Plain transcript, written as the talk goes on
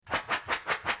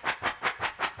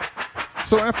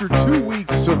So after 2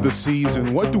 weeks of the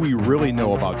season, what do we really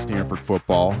know about Stanford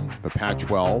football, the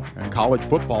Pac-12, and college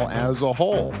football as a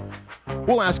whole?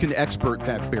 We'll ask an expert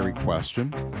that very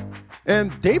question.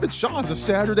 And David Shaw has a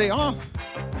Saturday off.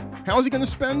 How is he going to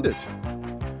spend it?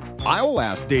 I will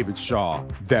ask David Shaw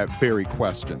that very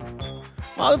question.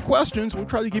 A lot of questions. We'll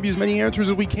try to give you as many answers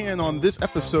as we can on this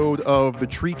episode of the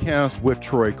TreeCast with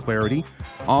Troy Clarity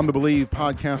on the Believe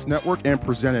Podcast Network and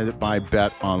presented by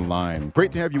Bet Online.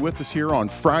 Great to have you with us here on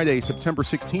Friday, September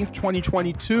 16th,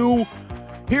 2022,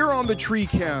 here on the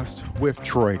TreeCast with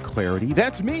Troy Clarity.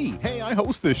 That's me. Hey, I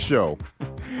host this show.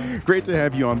 Great to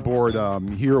have you on board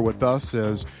here with us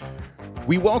as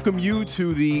we welcome you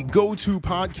to the go-to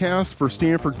podcast for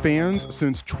Stanford fans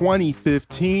since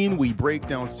 2015. We break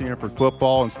down Stanford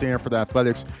football and Stanford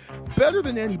athletics better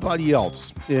than anybody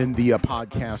else in the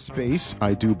podcast space,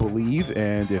 I do believe.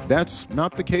 And if that's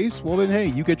not the case, well then, hey,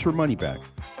 you get your money back.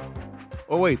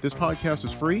 Oh, wait, this podcast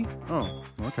is free? Oh,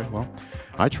 okay, well,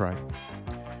 I tried.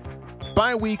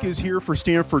 Bye week is here for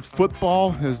Stanford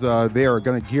football as they are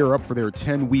going to gear up for their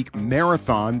 10-week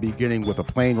marathon, beginning with a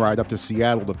plane ride up to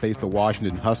Seattle to face the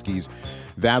Washington Huskies.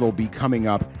 That'll be coming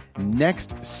up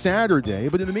next Saturday.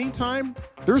 But in the meantime,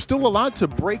 there's still a lot to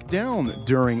break down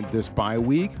during this bye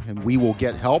week, and we will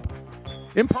get help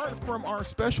in part from our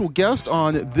special guest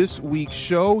on this week's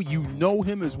show. You know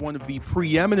him as one of the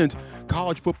preeminent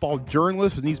college football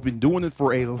journalists, and he's been doing it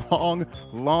for a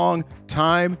long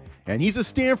time. And he's a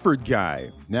Stanford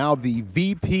guy, now the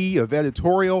VP of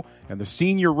editorial and the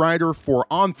senior writer for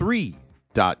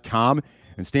On3.com.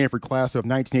 And Stanford class of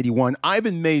 1981,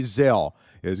 Ivan Maisel,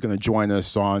 is going to join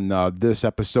us on this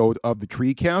episode of the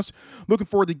TreeCast. Looking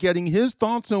forward to getting his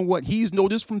thoughts on what he's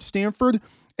noticed from Stanford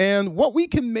and what we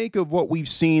can make of what we've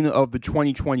seen of the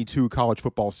 2022 college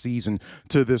football season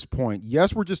to this point.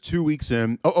 Yes, we're just 2 weeks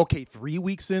in. Oh, okay, 3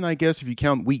 weeks in, I guess, if you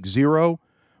count week 0.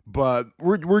 But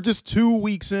we're just 2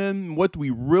 weeks in. What do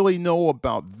we really know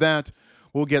about that?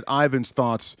 We'll get Ivan's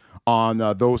thoughts on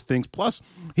those things. Plus,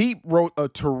 he wrote a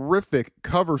terrific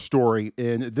cover story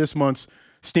in this month's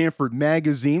Stanford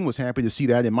magazine. Was happy to see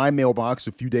that in my mailbox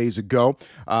a few days ago,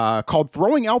 called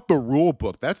Throwing Out the Rule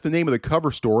Book. That's the name of the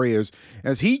cover story,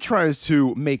 as he tries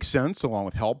to make sense, along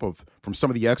with help from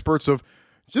some of the experts, of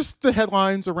just the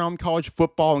headlines around college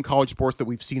football and college sports that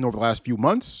we've seen over the last few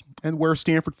months and where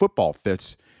Stanford football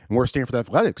fits and where Stanford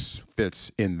athletics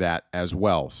fits in that as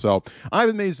well. So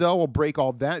Ivan Maisel will break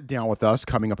all that down with us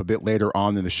coming up a bit later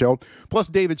on in the show. Plus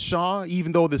David Shaw,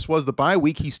 even though this was the bye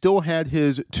week, he still had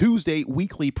his Tuesday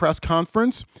weekly press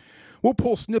conference. We'll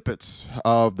pull snippets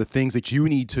of the things that you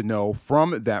need to know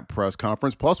from that press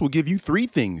conference. Plus, we'll give you 3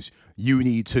 things you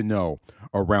need to know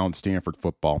around Stanford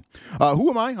football. Who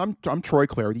am I? I'm Troy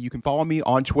Clarity. You can follow me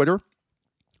on Twitter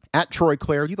at Troy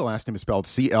Clarity. The last name is spelled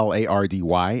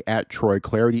C-L-A-R-D-Y. At Troy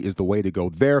Clarity is the way to go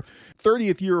there.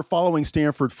 30th year following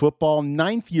Stanford football.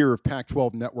 9th year of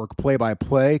Pac-12 Network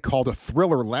play-by-play. Called a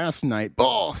thriller last night.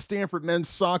 Oh, Stanford men's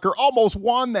soccer almost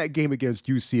won that game against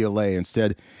UCLA.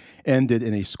 Instead, ended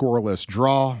in a scoreless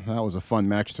draw. That was a fun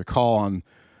match to call on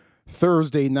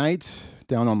Thursday night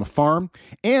down on the farm.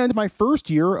 And my first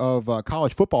year of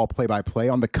college football play-by-play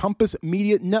on the Compass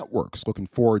Media Networks. Looking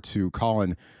forward to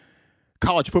calling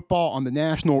college football on the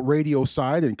national radio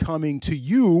side and coming to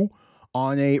you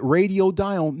on a radio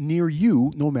dial near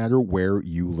you, no matter where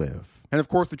you live. And of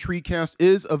course, the TreeCast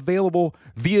is available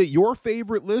via your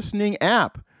favorite listening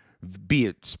app, be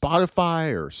it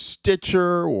Spotify or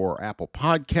Stitcher or Apple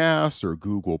Podcasts or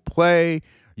Google Play.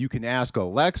 You can ask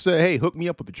Alexa, hey, hook me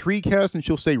up with the TreeCast, and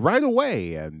she'll say right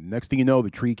away. And next thing you know,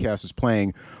 the TreeCast is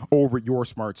playing over your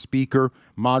smart speaker.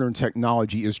 Modern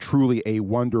technology is truly a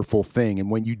wonderful thing.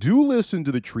 And when you do listen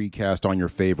to the TreeCast on your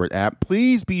favorite app,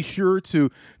 please be sure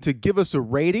to give us a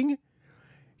rating,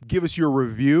 give us your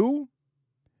review,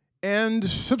 and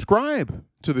subscribe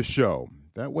to the show.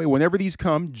 That way, whenever these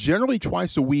come, generally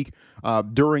twice a week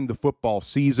during the football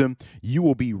season, you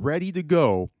will be ready to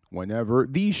go whenever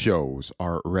these shows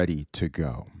are ready to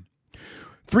go.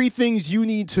 3 things you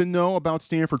need to know about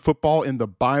Stanford football in the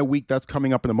bye week. That's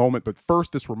coming up in a moment. But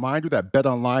first, this reminder that Bet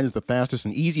Online is the fastest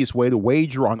and easiest way to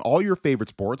wager on all your favorite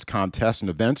sports, contests, and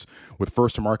events with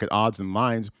first-to-market odds and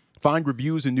lines. Find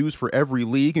reviews and news for every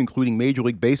league, including Major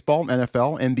League Baseball,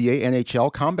 NFL, NBA,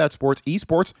 NHL, combat sports,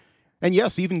 esports, and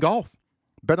yes, even golf.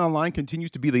 BetOnline continues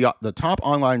to be the top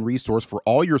online resource for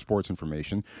all your sports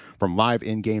information, from live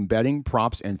in-game betting,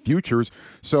 props, and futures.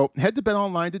 So head to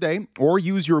BetOnline today or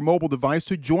use your mobile device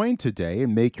to join today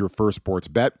and make your first sports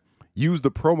bet. Use the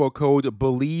promo code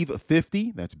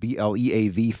BELIEVE50, that's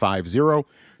BLEAV50,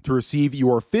 to receive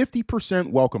your 50%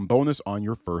 welcome bonus on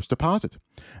your first deposit.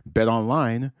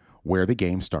 BetOnline, where the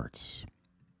game starts.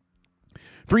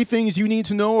 Three things you need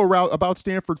to know about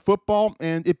Stanford football,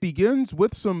 and it begins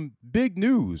with some big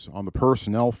news on the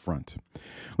personnel front.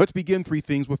 Let's begin three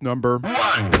things with number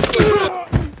one.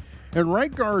 And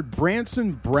right guard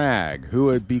Branson Bragg, who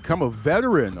had become a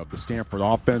veteran of the Stanford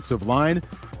offensive line,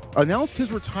 announced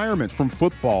his retirement from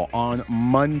football on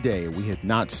Monday. We had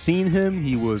not seen him.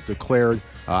 He was declared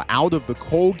out of the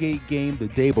Colgate game the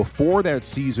day before that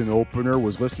season opener,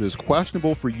 was listed as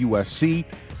questionable for USC.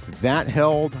 That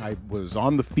held. I was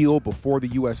on the field before the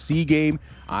USC game.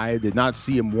 I did not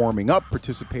see him warming up,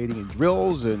 participating in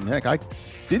drills, and heck, I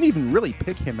didn't even really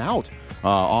pick him out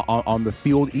on the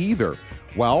field either.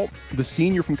 Well, the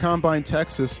senior from Combine,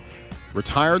 Texas,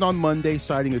 retired on Monday,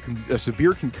 citing a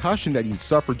severe concussion that he'd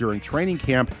suffered during training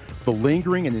camp, the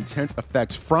lingering and intense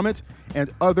effects from it,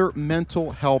 and other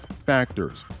mental health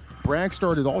factors. Bragg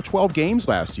started all 12 games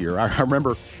last year. I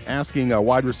remember asking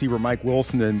wide receiver Mike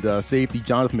Wilson and safety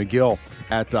Jonathan McGill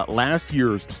at last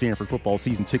year's Stanford football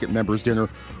season ticket members dinner,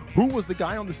 who was the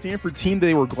guy on the Stanford team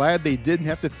they were glad they didn't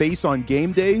have to face on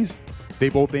game days? They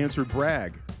both answered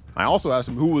Bragg. I also asked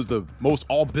them who was the most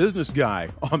all-business guy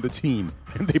on the team,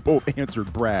 and they both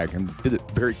answered Bragg, and did it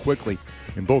very quickly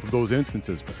in both of those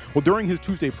instances. Well, during his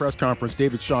Tuesday press conference,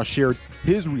 David Shaw shared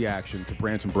his reaction to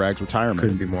Branson Bragg's retirement.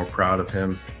 Couldn't be more proud of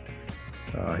him.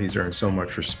 He's earned so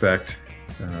much respect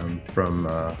from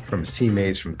his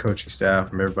teammates, from the coaching staff,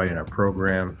 from everybody in our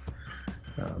program.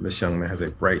 This young man has a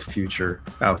bright future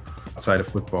outside of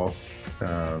football.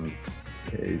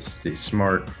 He's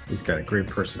smart. He's got a great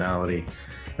personality.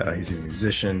 He's a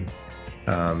musician.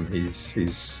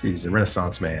 He's a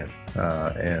Renaissance man,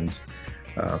 and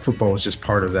football was just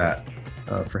part of that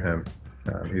for him.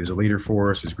 He was a leader for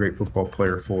us. He's a great football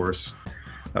player for us.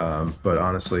 But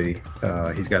honestly,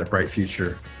 he's got a bright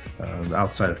future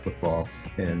outside of football,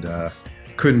 and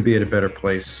couldn't be at a better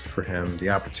place for him. The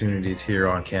opportunities here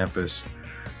on campus,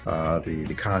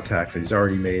 the contacts that he's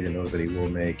already made and those that he will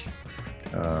make.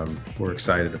 We're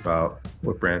excited about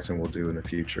what Branson will do in the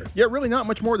future. Yeah, really not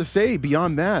much more to say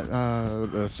beyond that.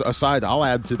 Aside, I'll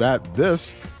add to that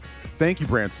this. Thank you,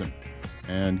 Branson,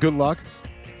 and good luck,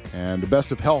 and the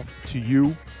best of health to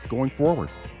you going forward.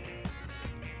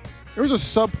 There's a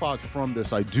subplot from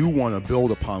this I do want to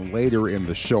build upon later in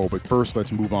the show, but first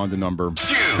let's move on to number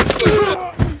two.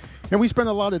 And we spent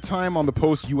a lot of time on the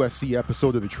post-USC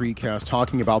episode of the TreeCast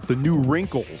talking about the new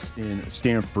wrinkles in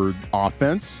Stanford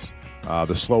offense,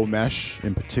 the slow mesh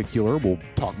in particular. We'll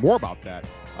talk more about that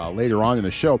later on in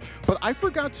the show. But I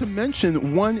forgot to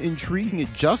mention one intriguing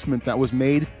adjustment that was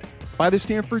made by the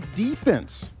Stanford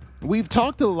defense. We've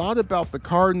talked a lot about the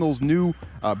Cardinals' new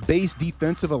base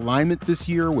defensive alignment this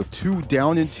year with 2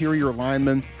 down interior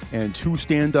linemen and 2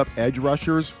 stand-up edge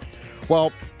rushers.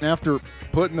 Well, after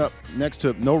putting up next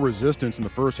to no resistance in the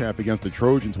first half against the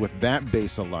Trojans with that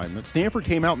base alignment, Stanford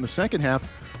came out in the second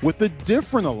half with a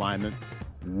different alignment,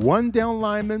 1 down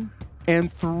lineman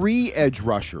and 3 edge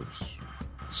rushers.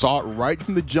 Saw it right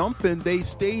from the jump, and they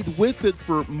stayed with it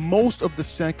for most of the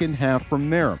second half from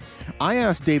there. I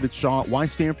asked David Shaw why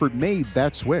Stanford made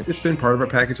that switch. It's been part of our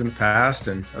package in the past,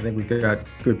 and I think we've got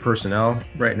good personnel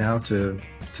right now to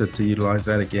utilize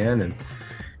that again. And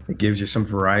it gives you some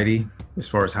variety as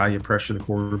far as how you pressure the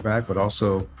quarterback, but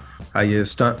also how you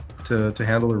stunt to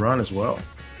handle the run as well.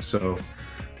 So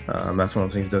that's one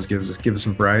of the things it does give us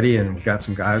some variety, and we've got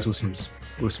some guys with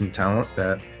some talent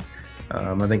that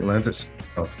I think lends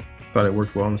itself. Thought it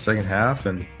worked well in the second half,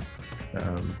 and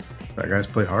our guys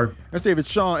played hard. That's David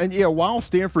Shaw. And yeah, while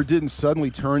Stanford didn't suddenly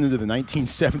turn into the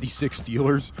 1976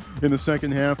 Steelers in the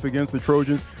second half against the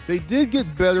Trojans, they did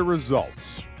get better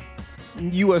results.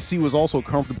 USC was also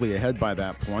comfortably ahead by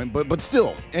that point, but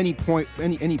still, any port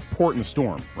in the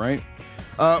storm, right?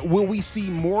 Will we see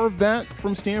more of that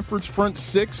from Stanford's front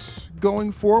 6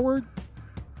 going forward?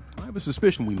 I have a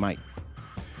suspicion we might.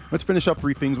 Let's finish up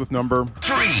three things with number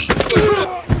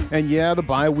 3. And yeah, the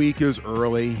bye week is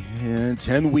early, and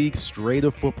 10 weeks straight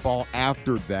of football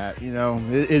after that. You know,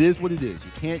 it is what it is.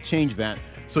 You can't change that.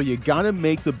 So you got to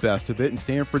make the best of it, and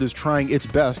Stanford is trying its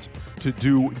best to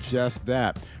do just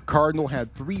that. Cardinal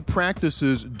had 3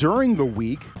 practices during the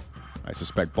week. I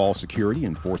suspect ball security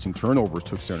and forcing turnovers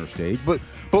took center stage. But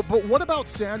what about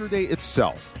Saturday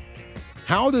itself?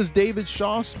 How does David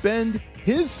Shaw spend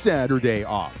his Saturday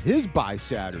off, his bye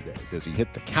Saturday? Does he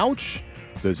hit the couch?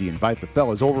 Does he invite the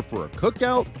fellas over for a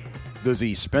cookout? Does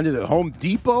he spend it at Home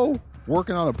Depot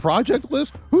working on a project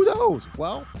list? Who knows?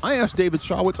 Well, I asked David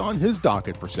Shaw what's on his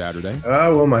docket for Saturday.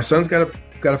 Well, my son's got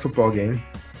a football game,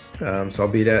 so I'll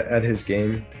be at his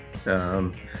game.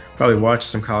 Probably watch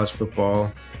some college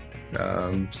football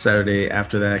Saturday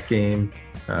after that game.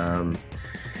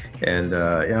 And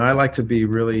I like to be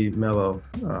really mellow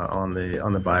on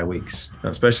the bye weeks,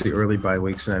 especially early bye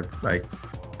weeks, and I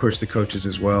push the coaches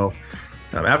as well.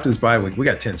 After this bye week, we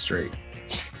got 10 straight.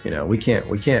 We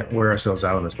can't wear ourselves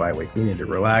out on this bye week. We need to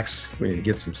relax. We need to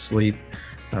get some sleep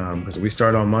because we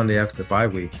start on Monday after the bye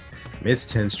week. It's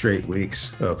 10 straight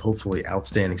weeks of hopefully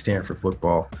outstanding Stanford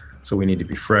football. So we need to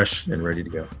be fresh and ready to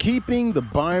go. Keeping the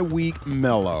bye week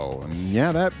mellow. And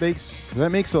yeah, that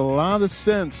makes a lot of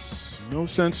sense. No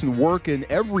sense in working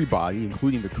everybody,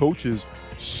 including the coaches,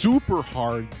 super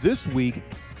hard this week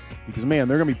because, man,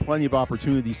 there are going to be plenty of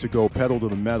opportunities to go pedal to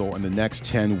the metal in the next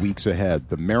 10 weeks ahead.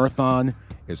 The marathon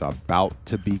is about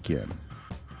to begin.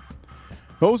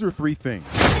 Those are three things.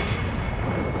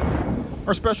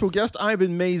 Our special guest,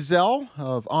 Ivan Maisel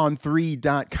of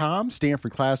On3.com,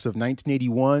 Stanford class of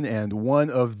 1981, and one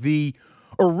of the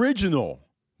original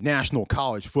national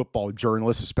college football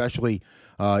journalists, especially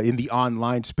in the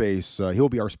online space. He'll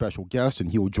be our special guest, and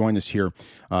he will join us here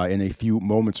in a few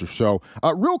moments or so.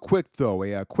 Real quick, though,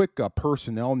 a quick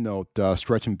personnel note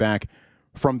stretching back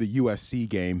from the USC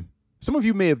game. Some of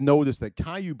you may have noticed that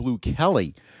Caillou Blue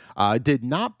Kelly did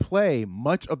not play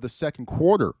much of the second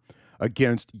quarter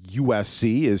against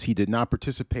USC, as he did not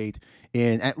participate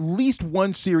in at least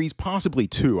one series, possibly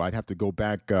two. I'd have to go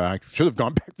back. I should have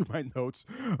gone back through my notes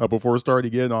before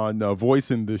starting in on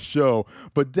voicing this show.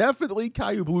 But definitely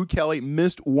Caillou Blue Kelly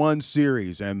missed one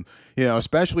series. And,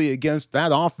 especially against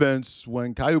that offense,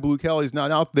 when Caillou Blue Kelly's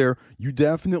not out there, you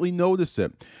definitely notice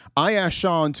it. I asked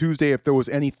Shaw on Tuesday if there was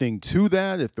anything to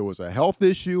that, if there was a health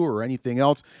issue or anything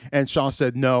else. And Shaw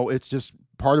said, no, it's just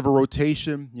part of a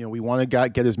rotation. We want to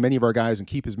get as many of our guys and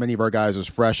keep as many of our guys as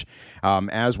fresh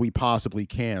as we possibly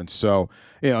can. So,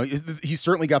 he's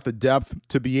certainly got the depth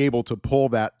to be able to pull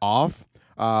that off.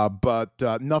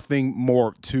 But nothing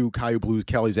more to Caillou Blue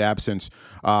Kelly's absence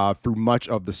through much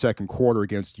of the second quarter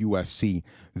against USC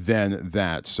than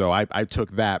that. So I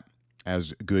took that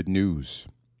as good news.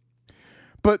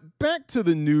 But back to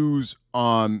the news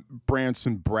on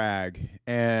Branson Bragg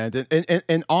and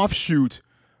an offshoot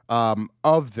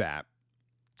of that,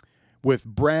 with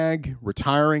Bragg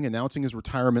announcing his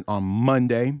retirement on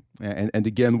Monday. And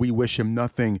again, we wish him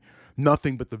nothing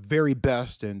but the very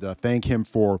best, and thank him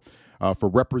for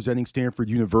representing Stanford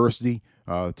University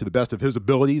to the best of his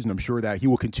abilities. And I'm sure that he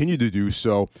will continue to do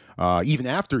so even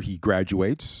after he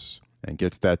graduates and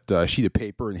gets that sheet of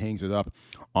paper and hangs it up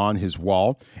on his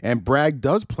wall. And Bragg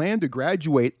does plan to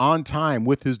graduate on time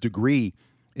with his degree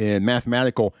in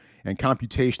mathematical and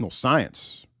computational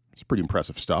science. It's pretty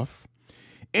impressive stuff.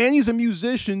 And he's a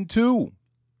musician, too.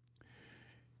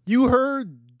 You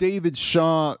heard David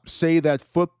Shaw say that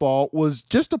football was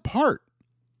just a part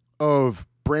of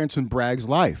Branson Bragg's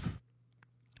life.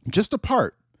 Just a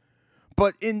part.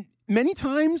 But many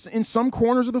times in some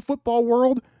corners of the football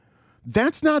world,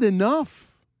 that's not enough.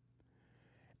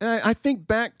 And I think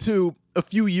back to a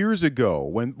few years ago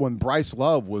when Bryce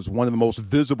Love was one of the most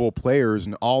visible players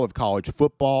in all of college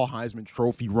football, Heisman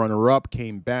Trophy runner-up,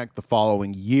 came back the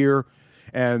following year.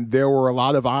 And there were a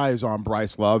lot of eyes on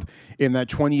Bryce Love in that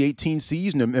 2018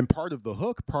 season. And part of the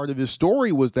hook, part of his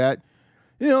story was that,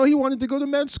 he wanted to go to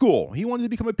med school. He wanted to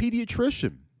become a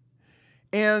pediatrician.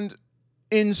 And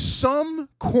in some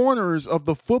corners of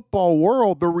the football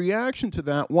world, the reaction to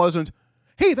that wasn't,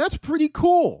 hey, that's pretty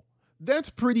cool.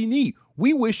 That's pretty neat.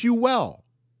 We wish you well.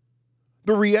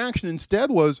 The reaction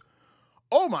instead was,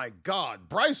 oh my God,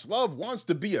 Bryce Love wants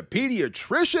to be a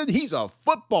pediatrician? He's a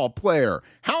football player.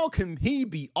 How can he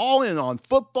be all in on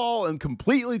football and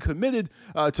completely committed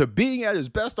to being at his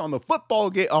best on the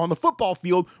football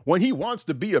field when he wants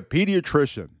to be a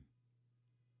pediatrician?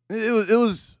 It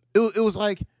was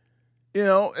like,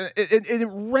 it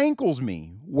rankles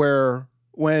me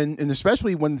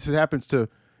especially when this happens to,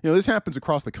 this happens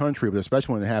across the country, but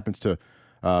especially when it happens to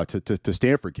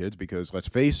Stanford kids, because let's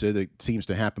face it, it seems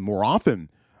to happen more often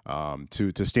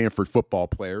to Stanford football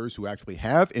players who actually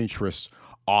have interests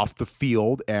off the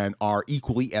field and are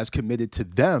equally as committed to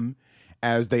them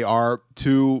as they are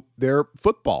to their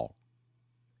football.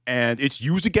 And it's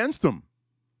used against them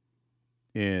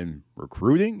in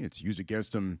recruiting. It's used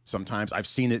against them sometimes. I've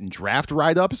seen it in draft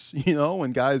write-ups,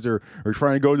 when guys are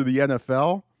trying to go to the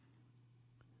NFL.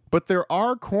 But there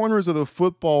are corners of the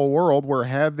football world where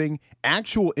having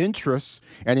actual interests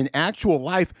and an actual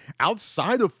life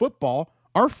outside of football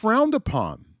are frowned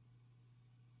upon.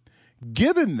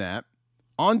 Given that,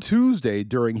 on Tuesday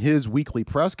during his weekly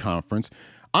press conference,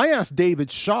 I asked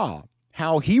David Shaw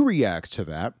how he reacts to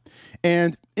that,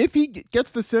 and if he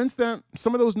gets the sense that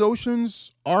some of those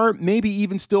notions are maybe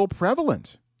even still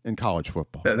prevalent in college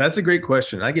football? That's a great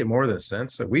question. I get more of the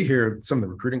sense that we hear some of the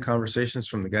recruiting conversations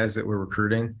from the guys that we're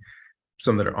recruiting,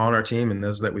 some that are on our team and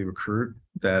those that we recruit,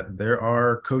 that there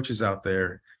are coaches out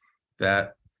there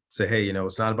that say, hey,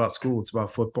 it's not about school, it's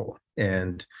about football.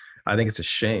 And I think it's a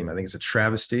shame. I think it's a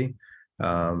travesty.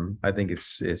 I think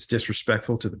it's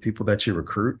disrespectful to the people that you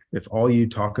recruit. If all you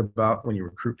talk about when you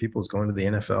recruit people is going to the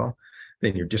NFL,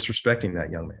 then you're disrespecting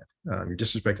that young man. You're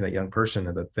disrespecting that young person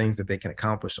and the things that they can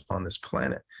accomplish on this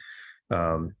planet.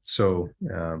 So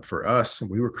for us,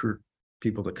 we recruit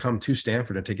people to come to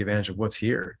Stanford and take advantage of what's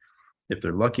here. If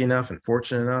they're lucky enough and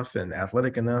fortunate enough and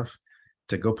athletic enough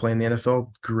to go play in the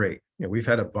NFL, great. We've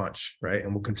had a bunch, right?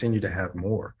 And we'll continue to have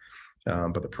more.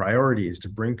 But the priority is to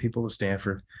bring people to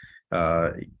Stanford,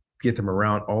 get them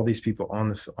around all these people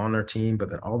on our team, but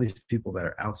then all these people that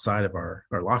are outside of our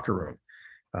locker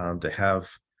room, to have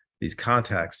these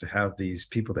contacts, to have these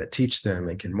people that teach them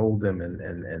and can mold them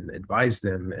and advise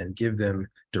them and give them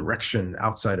direction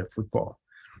outside of football.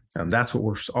 That's what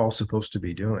we're all supposed to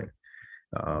be doing.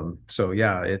 So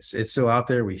yeah, it's still out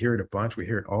there. We hear it a bunch. We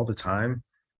hear it all the time.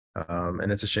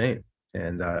 And it's a shame.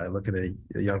 And I look at a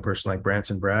young person like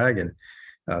Branson Bragg,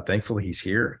 and thankfully he's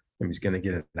here and he's going to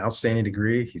get an outstanding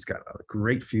degree. He's got a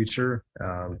great future.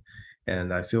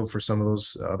 And I feel for some of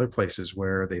those other places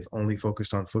where they've only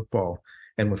focused on football,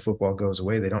 and when football goes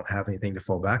away, they don't have anything to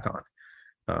fall back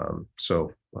on.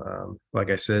 So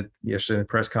like I said yesterday in the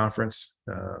press conference,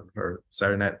 or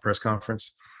Saturday night press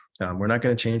conference, we're not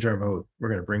going to change our mode. We're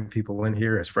going to bring people in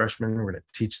here as freshmen. We're going to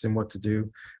teach them what to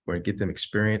do. We're going to get them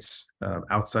experience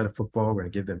outside of football. We're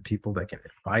going to give them people that can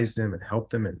advise them and help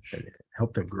them and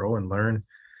help them grow and learn,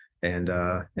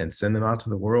 and send them out to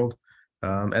the world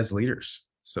as leaders.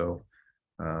 So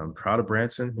proud of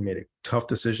Branson. He made a tough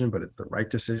decision, but it's the right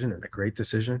decision and a great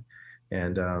decision.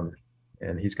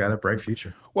 And he's got a bright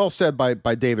future. Well said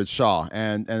by David Shaw.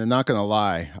 And I'm not going to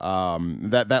lie,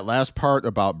 that last part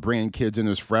about bringing kids in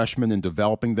as freshmen and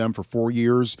developing them for 4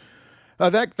 years,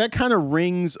 that kind of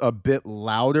rings a bit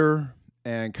louder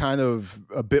and kind of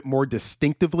a bit more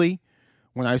distinctively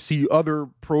when I see other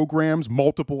programs,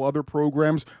 multiple other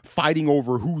programs, fighting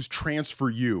over who's transfer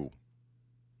you.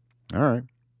 All right.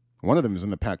 One of them is in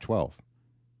the Pac-12.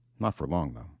 Not for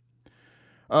long,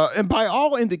 though. And by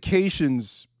all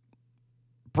indications,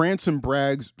 Branson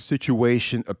Bragg's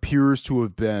situation appears to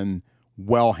have been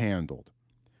well handled.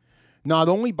 Not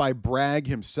only by Bragg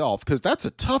himself, because that's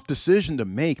a tough decision to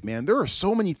make, man. There are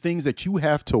so many things that you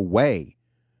have to weigh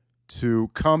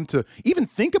to come to, even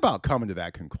think about coming to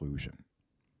that conclusion.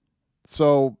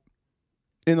 So,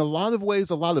 in a lot of ways,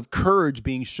 a lot of courage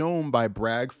being shown by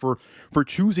Bragg for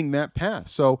choosing that path.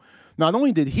 So, not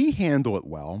only did he handle it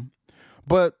well,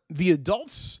 but the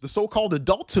adults, the so-called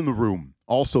adults in the room,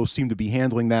 also seem to be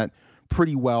handling that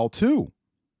pretty well too.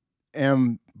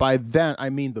 And by that, I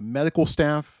mean the medical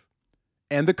staff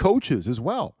and the coaches as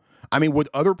well. I mean, would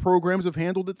other programs have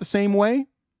handled it the same way?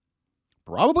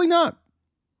 Probably not.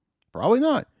 Probably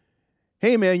not.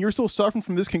 Hey, man, you're still suffering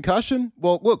from this concussion?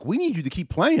 Well, look, we need you to keep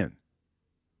playing.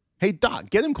 Hey, doc,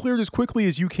 get him cleared as quickly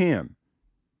as you can.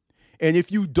 And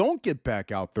if you don't get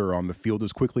back out there on the field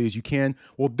as quickly as you can,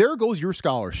 well, there goes your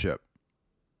scholarship.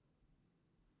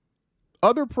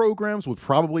 Other programs would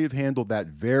probably have handled that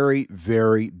very,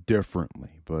 very differently.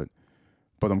 But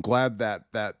I'm glad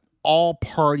that all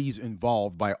parties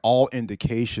involved, by all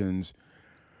indications,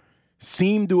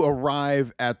 seem to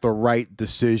arrive at the right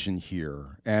decision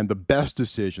here and the best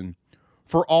decision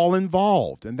for all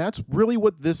involved. And that's really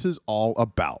what this is all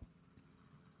about.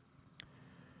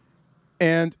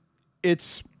 And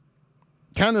it's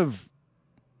kind of,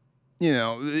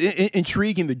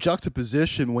 intriguing, the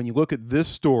juxtaposition when you look at this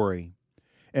story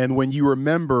and when you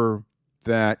remember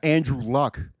that Andrew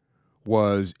Luck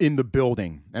was in the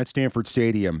building at Stanford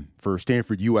Stadium for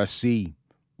Stanford USC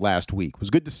last week. It was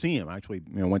good to see him. I actually,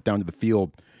 went down to the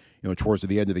field, towards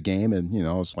the end of the game, and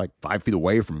I was like 5 feet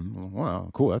away from him. Wow,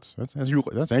 cool. That's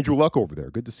Andrew Luck over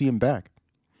there. Good to see him back.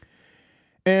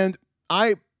 And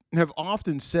I have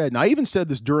often said, and I even said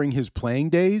this during his playing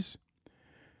days,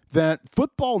 that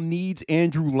football needs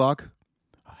Andrew Luck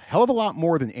a hell of a lot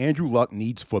more than Andrew Luck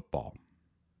needs football.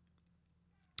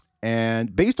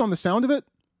 And based on the sound of it,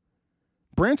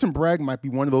 Branson Bragg might be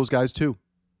one of those guys too.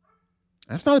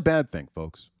 That's not a bad thing,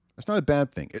 folks. That's not a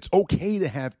bad thing. It's okay to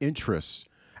have interests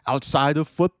outside of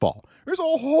football. There's a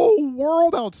whole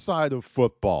world outside of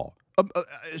football.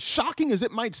 Shocking as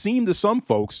it might seem to some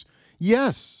folks,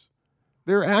 yes,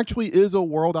 there actually is a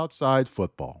world outside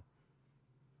football.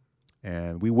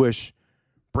 And we wish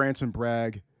Branson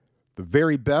Bragg the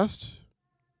very best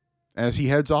as he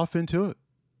heads off into it.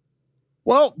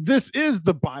 Well, this is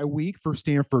the bye week for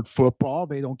Stanford football.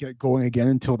 They don't get going again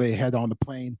until they head on the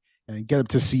plane and get up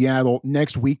to Seattle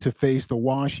next week to face the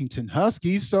Washington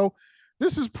Huskies. So,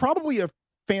 this is probably a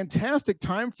fantastic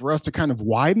time for us to kind of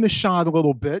widen the shot a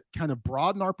little bit, kind of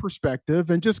broaden our perspective,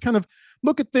 and just kind of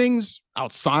look at things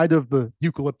outside of the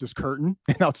eucalyptus curtain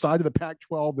and outside of the Pac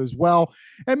 12 as well,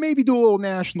 and maybe do a little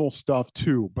national stuff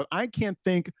too. But I can't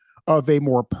think of a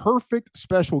more perfect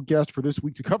special guest for this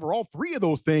week to cover all three of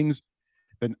those things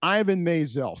than Ivan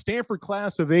Maisel, Stanford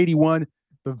class of 81,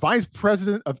 the vice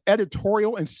president of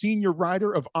editorial and senior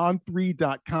writer of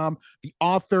On3.com, the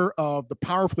author of the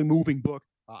powerfully moving book,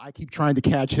 I Keep Trying to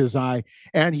Catch His Eye.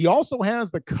 And he also has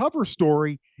the cover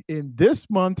story in this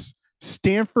month's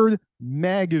Stanford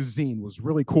magazine. It was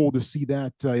really cool to see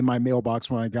that in my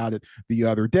mailbox when I got it the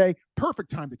other day.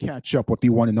 Perfect time to catch up with the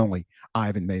one and only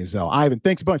Ivan Maisel. Ivan,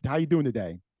 thanks a bunch. How you doing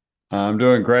today? I'm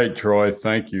doing great, Troy.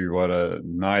 Thank you. What a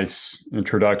nice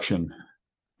introduction.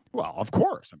 Well, of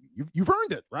course. I mean, you've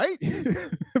earned it, right?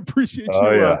 appreciate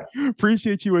Oh, you. yeah.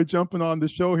 Appreciate you jumping on the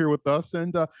show here with us,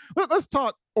 and let's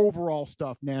talk overall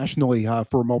stuff nationally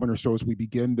for a moment or so as we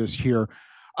begin this here.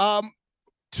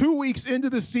 2 weeks into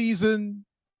the season,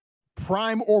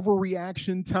 prime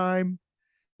overreaction time.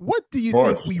 What do you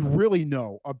think we really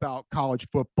know about college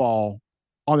football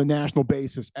on a national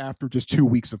basis after just 2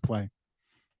 weeks of play?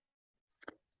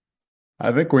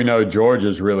 I think we know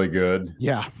Georgia's really good.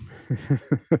 Yeah.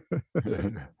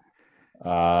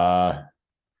 I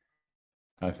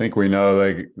think we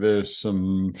know there's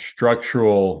some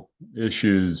structural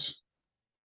issues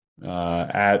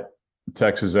at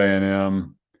Texas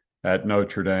A&M, at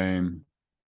Notre Dame.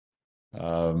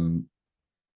 Other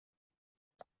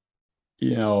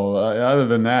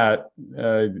than that,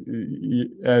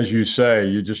 as you say,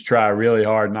 you just try really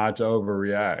hard not to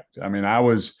overreact. I mean, I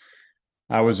was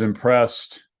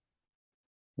impressed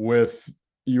with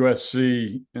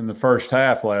USC in the first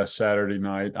half last Saturday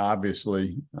night,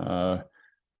 obviously.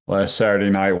 Last Saturday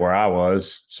night where I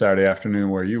was, Saturday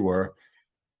afternoon where you were.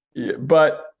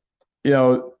 But,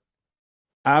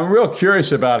 I'm real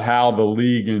curious about how the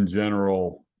league in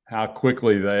general, how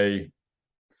quickly they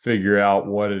figure out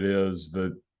what it is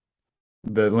that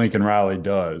Lincoln Riley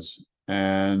does.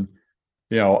 And,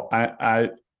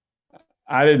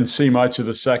 I didn't see much of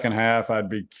the second half. I'd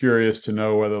be curious to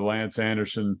know whether Lance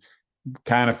Anderson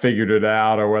kind of figured it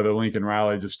out or whether Lincoln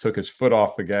Riley just took his foot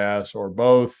off the gas or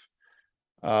both.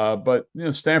 But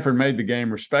Stanford made the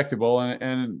game respectable,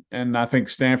 and I think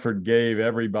Stanford gave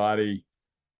everybody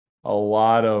a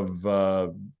lot of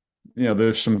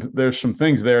there's some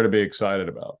things there to be excited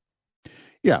about.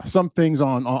 Yeah, some things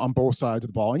on both sides of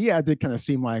the ball. And yeah, it did kind of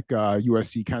seem like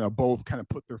USC both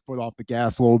put their foot off the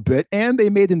gas a little bit. And they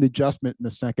made an adjustment in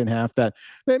the second half that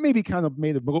maybe kind of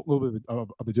made a little bit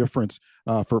of a difference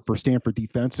for Stanford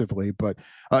defensively. But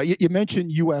you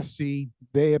mentioned USC.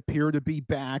 They appear to be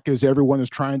back as everyone is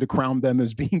trying to crown them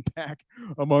as being back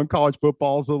among college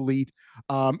football's elite.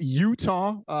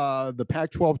 Utah, the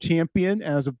Pac-12 champion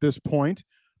as of this point.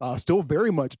 Still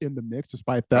very much in the mix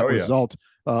despite that result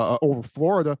over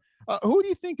Florida. Who do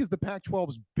you think is the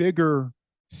Pac-12's bigger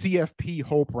CFP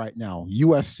hope right now?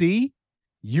 USC,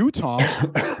 Utah,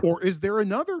 or is there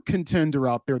another contender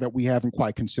out there that we haven't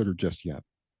quite considered just yet?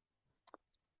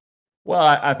 Well,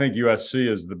 I think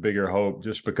USC is the bigger hope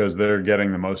just because they're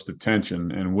getting the most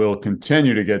attention and will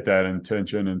continue to get that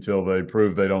attention until they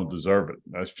prove they don't deserve it.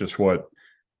 That's just what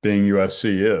being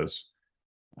USC is.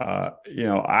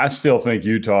 I still think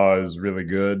Utah is really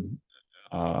good.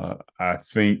 I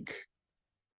think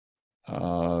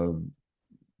that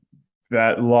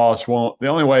loss the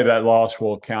only way that loss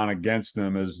will count against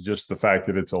them is just the fact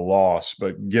that it's a loss.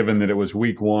 But given that it was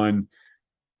week one,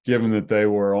 given that they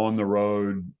were on the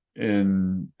road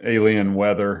in alien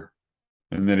weather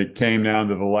and that it came down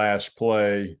to the last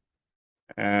play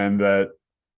and that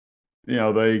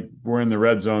they were in the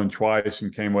red zone twice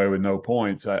and came away with no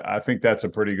points. I think that's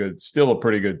still a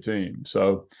pretty good team.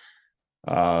 So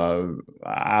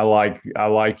I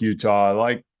like Utah. I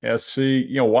like SC.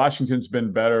 Washington's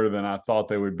been better than I thought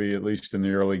they would be, at least in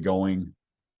the early going.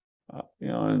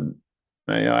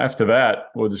 After that,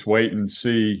 we'll just wait and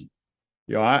see.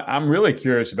 I'm really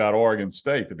curious about Oregon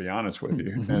State, to be honest with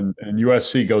you. And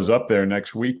USC goes up there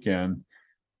next weekend.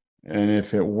 And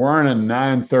if it weren't a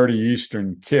 9:30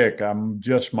 Eastern kick, I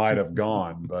just might have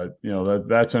gone. But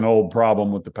that's an old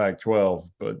problem with the Pac-12.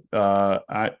 But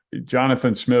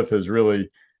Jonathan Smith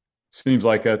seems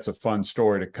like that's a fun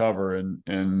story to cover,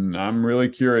 and I'm really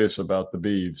curious about the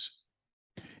Beavs.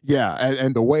 Yeah,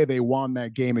 and the way they won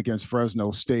that game against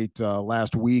Fresno State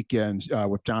last weekend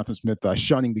with Jonathan Smith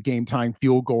shunning the game time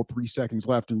field goal, 3 seconds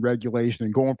left in regulation,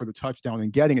 and going for the touchdown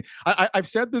and getting it. I've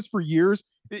said this for years.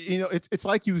 You know, it's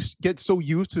like you get so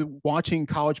used to watching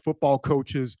college football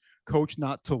coaches coach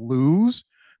not to lose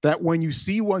that when you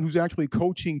see one who's actually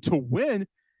coaching to win,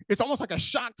 it's almost like a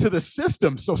shock to the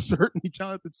system. So certainly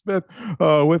Jonathan Smith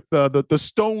with the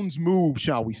Stones move,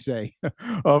 shall we say,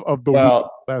 of the week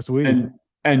Well, last week.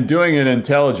 and doing it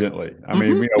intelligently. I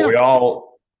mean, Yeah. we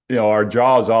all, our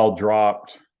jaws all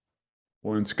dropped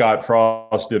when Scott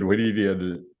Frost did what he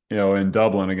did, in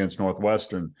Dublin against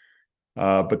Northwestern.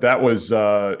 But that was,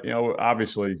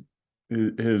 obviously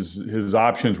his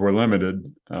options were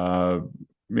limited,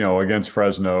 against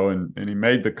Fresno, and he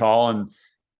made the call,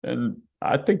 and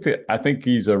I think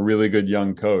he's a really good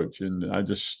young coach, and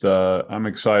I'm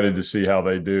excited to see how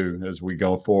they do as we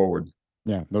go forward.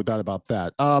 Yeah, no doubt about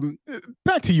that.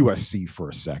 Back to USC for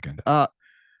a second.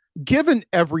 Given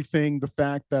everything, the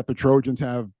fact that the Trojans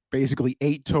have basically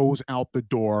 8 toes out the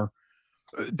door,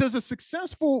 does a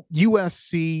successful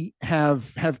USC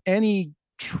have any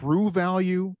true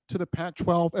value to the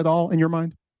Pac-12 at all in your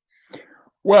mind?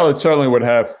 Well, it certainly would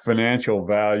have financial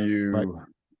value, right,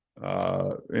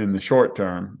 in the short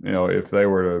term, if they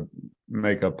were to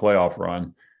make a playoff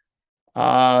run.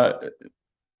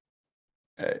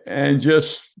 And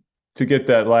just to get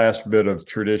that last bit of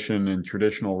tradition and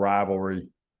traditional rivalry,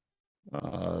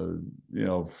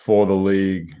 for the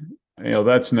league,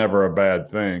 that's never a bad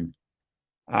thing.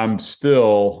 I'm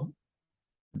still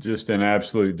just in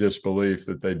absolute disbelief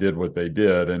that they did what they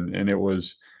did, and it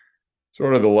was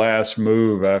sort of the last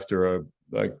move after a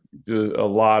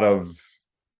lot of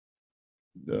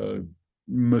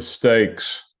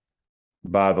mistakes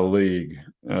by the league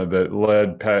that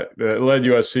led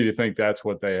USC to think that's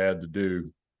what they had to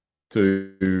do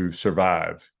to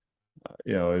survive.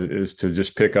 Is to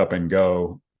just pick up and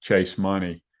go chase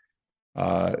money.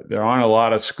 There aren't a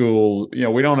lot of schools.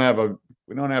 We don't have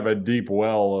a deep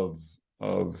well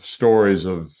of stories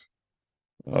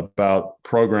about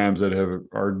programs that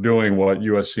are doing what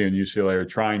USC and UCLA are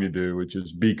trying to do, which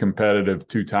is be competitive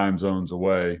 2 time zones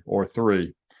away or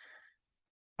 3.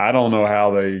 I don't know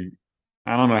how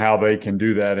they can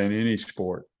do that in any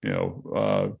sport,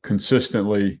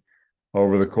 consistently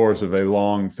over the course of a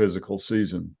long physical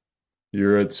season.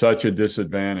 You're at such a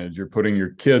disadvantage. You're putting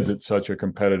your kids at such a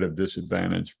competitive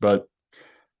disadvantage. But,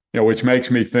 which makes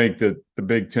me think that the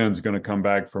Big Ten is going to come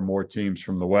back for more teams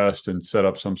from the West and set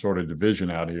up some sort of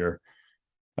division out here.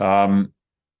 That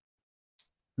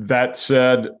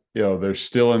said, they're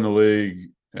still in the league.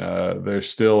 They're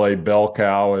still a bell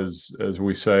cow, as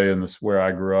we say in this where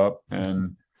I grew up,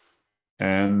 and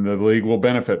the league will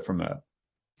benefit from that.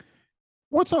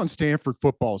 What's on Stanford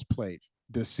football's plate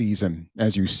this season,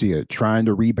 as you see it, trying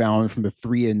to rebound from the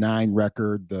 3-9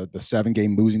 record, the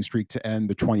 7-game losing streak to end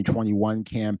the 2021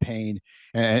 campaign,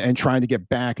 and trying to get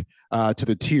back to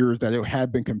the tiers that it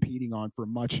had been competing on for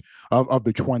much of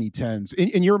the 2010s.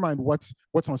 In your mind, what's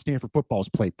on Stanford football's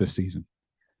plate this season?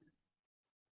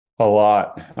 A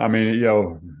lot. I mean,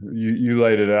 you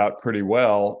laid it out pretty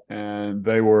well, and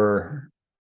they were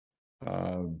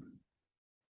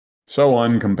so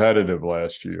uncompetitive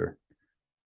last year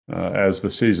as the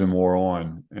season wore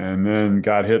on, and then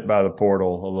got hit by the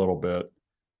portal a little bit.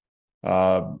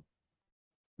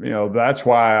 That's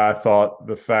why I thought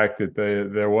the fact that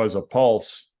there was a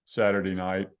pulse Saturday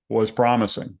night was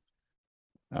promising.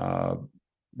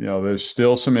 There's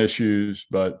still some issues,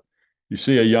 but you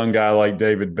see a young guy like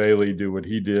David Bailey do what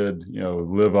he did,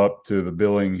 live up to the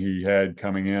billing he had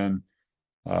coming in.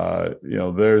 There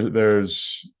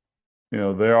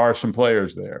are some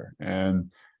players there,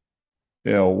 and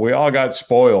we all got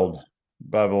spoiled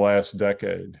by the last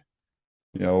decade.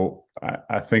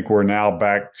 I think we're now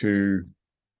back to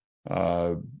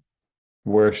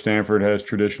where Stanford has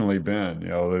traditionally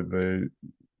been.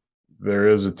 There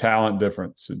is a talent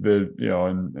difference,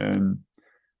 and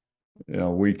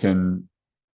we can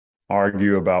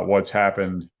argue about what's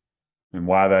happened and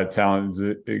why that talent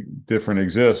different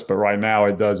exists, but right now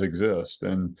it does exist,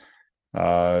 and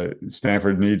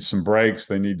Stanford needs some breaks.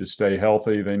 They need to stay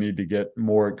healthy. They need to get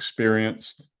more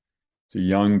experienced. It's a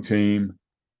young team.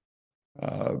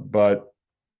 But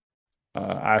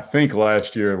I think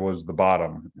last year was the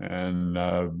bottom, and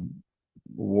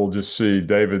we'll just see.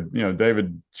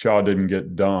 David Shaw didn't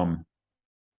get dumb,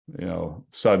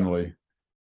 suddenly.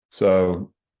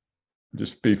 So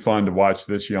just be fun to watch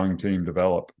this young team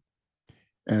develop.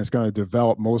 And it's going to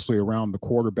develop mostly around the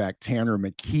quarterback, Tanner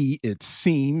McKee, it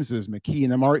seems, as McKee.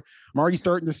 And I'm already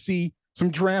starting to see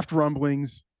some draft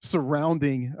rumblings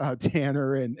surrounding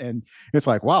Tanner, and it's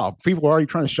like, wow, people are already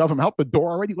trying to shove him out the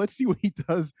door already. Let's see what he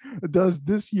does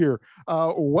this year.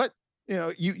 What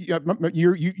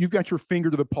you've got your finger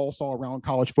to the pulse all around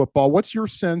college football. What's your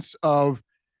sense of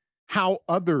how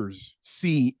others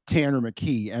see Tanner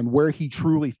McKee and where he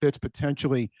truly fits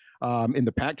potentially in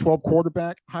the Pac-12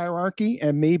 quarterback hierarchy,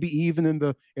 and maybe even in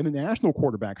the national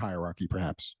quarterback hierarchy,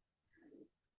 perhaps?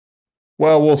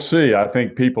 Well, we'll see. I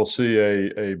think people see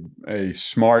a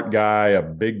smart guy, a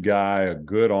big guy, a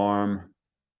good arm.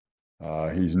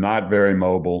 He's not very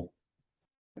mobile,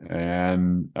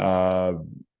 and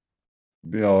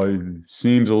it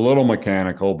seems a little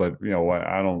mechanical. But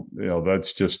I don't.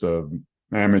 That's just an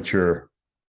amateur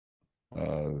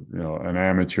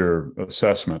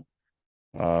assessment.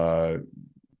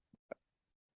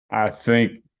 I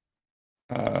think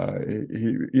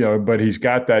but he's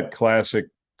got that classic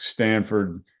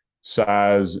Stanford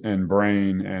size and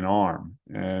brain and arm,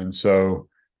 and so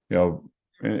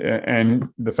and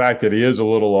the fact that he is a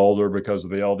little older because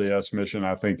of the LDS mission,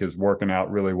 I think, is working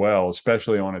out really well,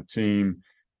 especially on a team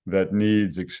that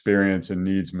needs experience and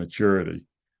needs maturity.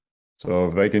 So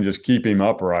if they can just keep him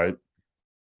upright,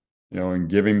 and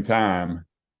give him time,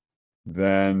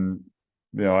 then,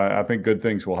 I think good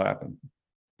things will happen.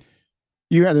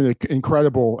 You had an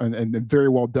incredible and very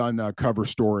well done cover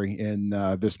story in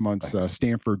this month's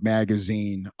Stanford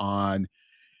magazine on,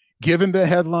 given the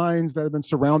headlines that have been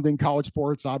surrounding college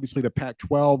sports, obviously the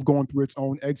Pac-12 going through its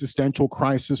own existential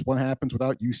crisis. What happens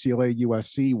without UCLA,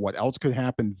 USC? What else could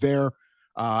happen there?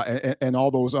 And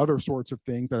all those other sorts of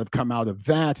things that have come out of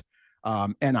that.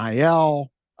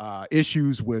 NIL,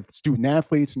 issues with student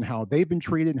athletes and how they've been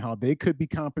treated and how they could be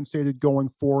compensated going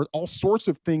forward. All sorts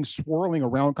of things swirling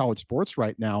around college sports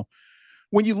right now.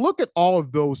 When you look at all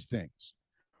of those things,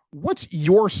 what's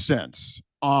your sense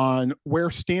on where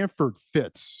Stanford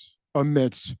fits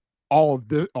amidst all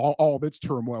of its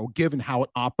turmoil, given how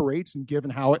it operates and given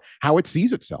how it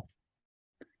sees itself?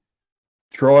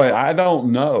 Troy, I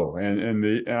don't know,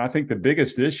 and I think the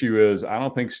biggest issue is I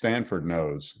don't think Stanford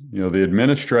knows. The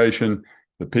administration,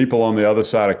 the people on the other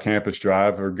side of Campus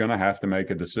Drive are going to have to make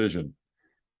a decision.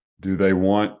 Do they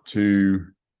want to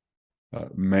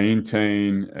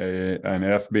maintain an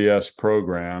FBS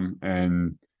program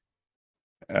and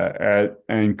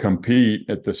compete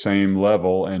at the same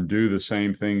level and do the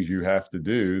same things you have to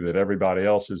do that everybody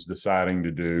else is deciding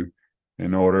to do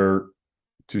in order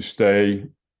to stay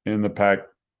in the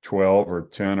Pac-12 or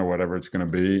 10 or whatever it's going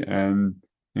to be and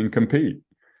compete?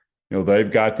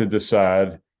 They've got to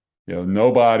decide.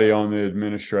 Nobody on the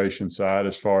administration side,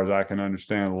 as far as I can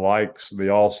understand, likes the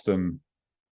Alston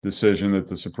decision that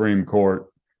the Supreme Court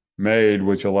made,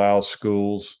 which allows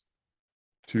schools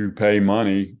to pay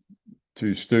money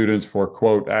to students for,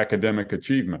 quote, academic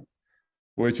achievement,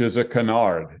 which is a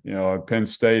canard. Penn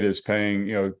State is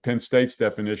paying, Penn State's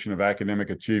definition of academic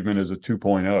achievement is a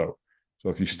 2.0. So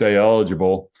if you stay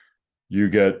eligible, you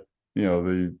get,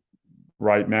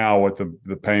 right now what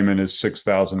the payment is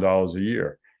 $6,000 a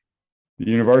year. The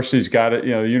university's got it.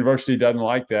 The university doesn't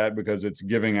like that because it's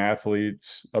giving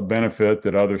athletes a benefit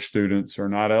that other students are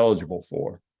not eligible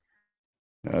for.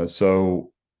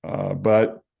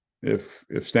 But if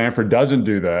Stanford doesn't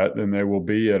do that, then they will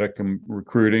be at a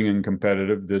recruiting and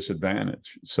competitive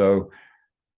disadvantage. So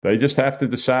they just have to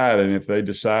decide. And if they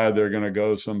decide they're going to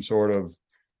go some sort of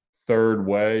third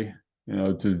way,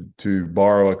 to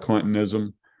borrow a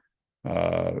Clintonism,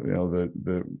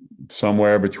 the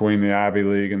somewhere between the Ivy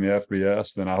League and the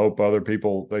FBS, then I hope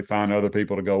they find other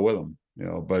people to go with them.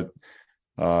 But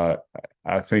I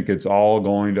think it's all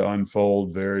going to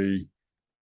unfold very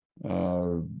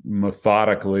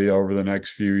methodically over the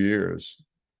next few years.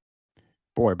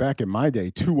 Boy, back in my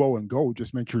day, 2.0 and go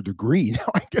just meant your degree. Now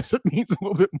I guess it means a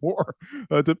little bit more,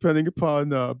 depending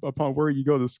upon where you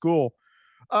go to school.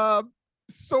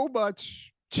 So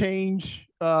much change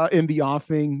in the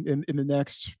offing in the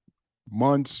next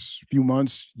few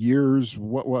months, years,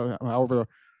 however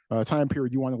time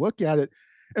period you want to look at it.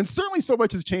 And certainly so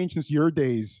much has changed since your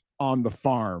days on the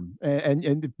farm,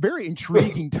 and very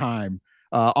intriguing time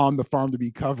on the farm to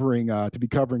be covering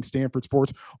Stanford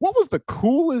sports. What was the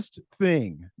coolest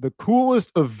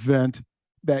event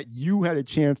that you had a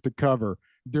chance to cover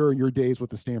during your days with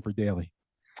the Stanford Daily?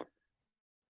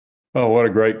 Oh, what a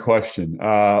great question.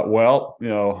 Well,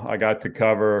 I got to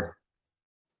cover,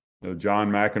 John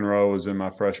McEnroe was in my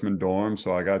freshman dorm,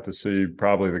 so I got to see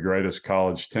probably the greatest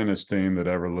college tennis team that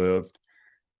ever lived.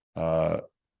 Bill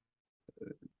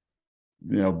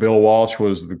Walsh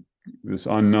was this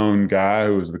unknown guy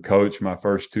who was the coach my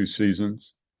first two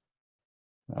seasons.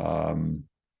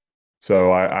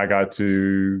 So I got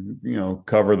to,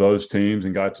 cover those teams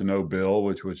and got to know Bill,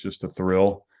 which was just a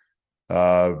thrill.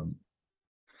 I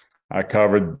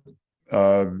covered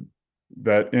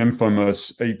that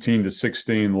infamous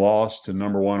 18-16 loss to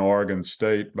number one Oregon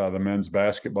State by the men's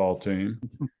basketball team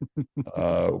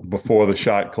before the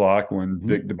shot clock, when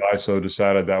Dick DeBiso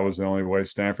decided that was the only way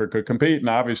Stanford could compete. And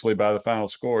obviously, by the final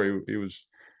score, he was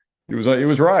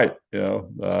right.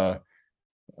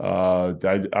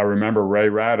 I remember Ray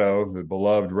Ratto, the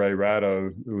beloved Ray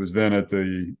Ratto, who was then at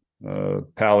the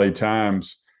Pally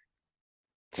Times,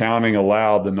 counting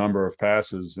aloud the number of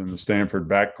passes in the Stanford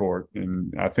backcourt,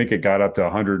 and I think it got up to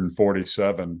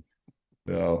 147.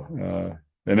 And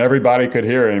everybody could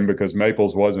hear him because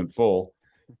Maples wasn't full.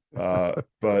 But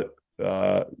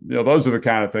those are the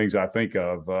kind of things I think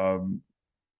of. I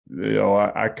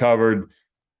covered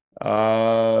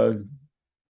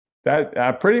that.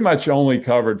 I pretty much only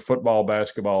covered football,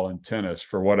 basketball, and tennis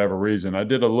for whatever reason. I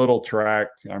did a little track.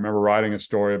 I remember writing a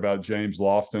story about James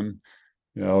Lofton,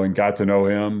 and got to know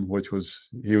him,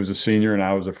 he was a senior and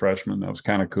I was a freshman. That was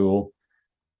kind of cool.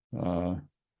 And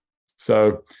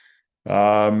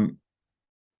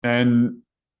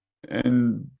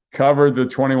covered the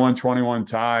 21-21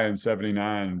 tie in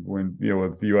 79 when,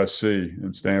 with USC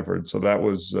and Stanford. So that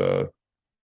was,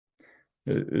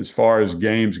 as far as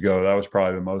games go, that was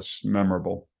probably the most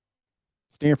memorable.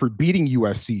 Stanford beating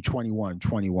USC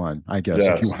 21-21, I guess,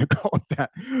 yes, if you want to call it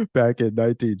that, back in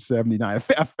 1979.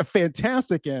 A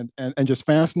fantastic and just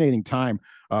fascinating time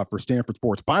for Stanford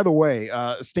sports. By the way,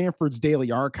 Stanford's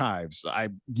Daily Archives, I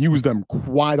use them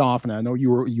quite often. I know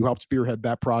you helped spearhead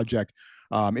that project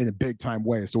in a big time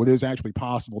way. So it is actually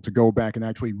possible to go back and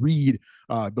actually read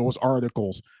those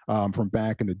articles from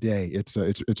back in the day. It's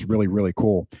really, really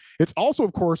cool. It's also,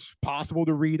 of course, possible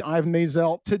to read Ivan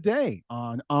Maisel today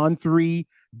on On3.com.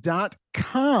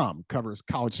 Covers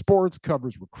college sports,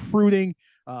 covers recruiting.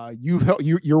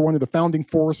 You're one of the founding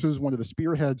forces, one of the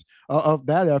spearheads of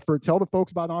that effort. Tell the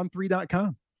folks about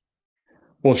On3.com.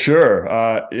 Well, sure.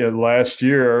 Last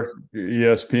year,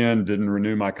 ESPN didn't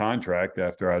renew my contract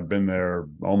after I'd been there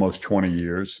almost 20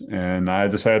 years. And I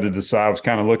just had to decide. I was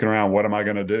kind of looking around, what am I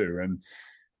going to do?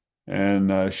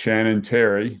 And Shannon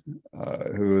Terry,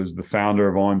 who is the founder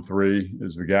of On3,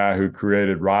 is the guy who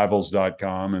created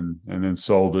Rivals.com and then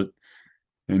sold it,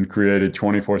 and created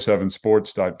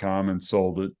 247sports.com and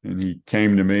sold it. And he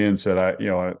came to me and said, I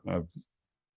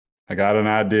got an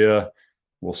idea.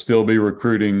 We'll still be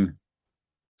recruiting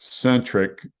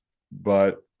centric,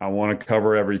 but I want to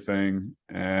cover everything,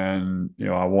 and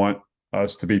I want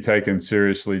us to be taken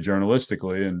seriously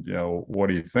journalistically, and what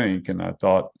do you think? And I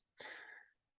thought,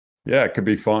 yeah, it could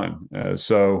be fun.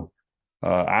 So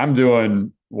I'm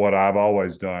doing what I've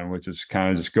always done, which is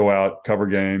kind of just go out, cover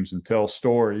games, and tell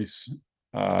stories.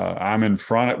 I'm in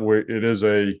front of it is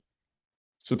a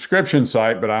subscription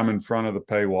site, but I'm in front of the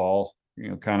paywall,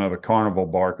 kind of the carnival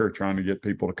barker, trying to get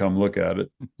people to come look at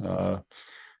it.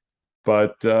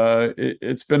 But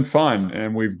it's been fun,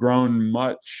 and we've grown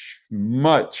much,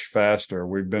 much faster.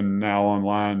 We've been now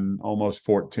online almost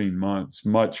 14 months,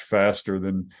 much faster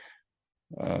than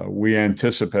we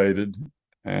anticipated,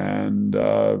 and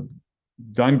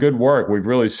done good work. We've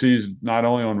really seized not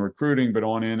only on recruiting, but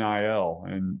on NIL,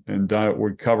 and done.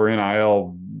 We cover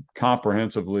NIL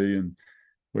comprehensively, and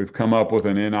we've come up with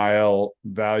an NIL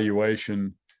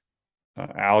valuation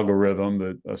algorithm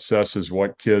that assesses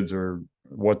what kids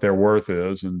what their worth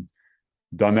is, and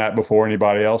done that before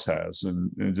anybody else has,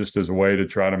 and just as a way to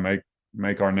try to make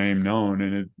our name known,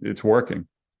 and it's working.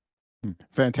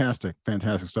 Fantastic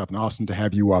stuff, and awesome to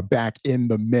have you back in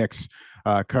the mix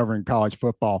covering college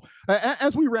football.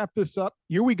 As we wrap this up,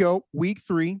 here we go, week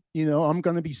 3. I'm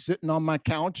going to be sitting on my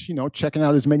couch, checking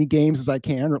out as many games as I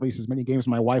can, or at least as many games as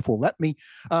my wife will let me,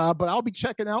 but I'll be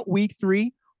checking out week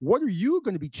 3. What are you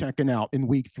going to be checking out in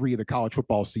week 3 of the college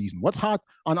football season? What's hot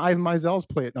on Ivan Maisel's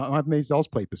plate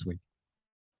this week?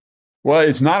 Well,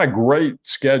 it's not a great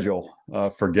schedule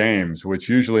for games, which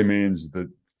usually means that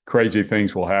crazy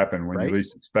things will happen when you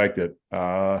least expect it.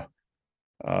 I'm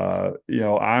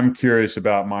curious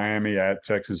about Miami at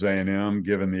Texas A&M,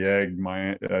 given the egg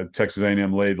Texas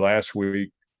A&M laid last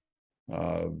week.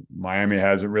 Miami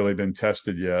hasn't really been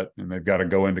tested yet, and they've got to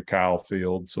go into Kyle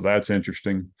Field, so that's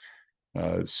interesting.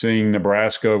 Seeing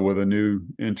Nebraska with a new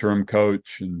interim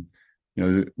coach, and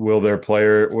will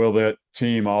that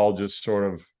team all just sort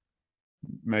of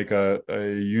make a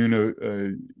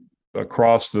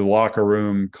across the locker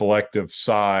room collective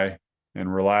sigh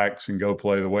and relax and go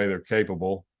play the way they're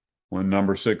capable when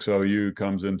number 6 OU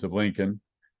comes into Lincoln?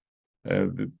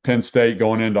 Penn State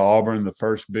going into Auburn, the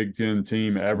first Big Ten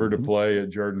team ever to play at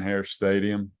Jordan-Hare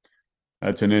Stadium.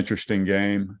 That's an interesting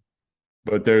game.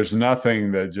 But there's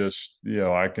nothing that just,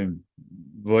 I can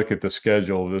look at the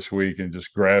schedule this week and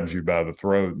just grabs you by the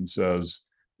throat and says,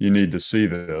 you need to see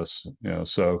this,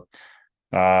 So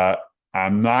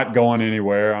I'm not going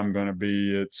anywhere. I'm going to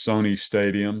be at Sony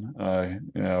Stadium,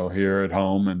 here at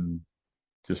home and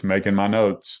just making my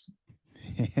notes.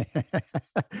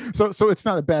 So it's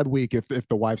not a bad week if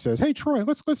the wife says, "Hey Troy,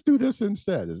 let's do this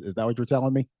instead." Is that what you're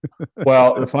telling me?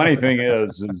 Well, the funny thing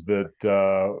is that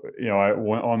I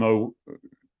went on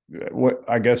what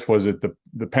I guess was it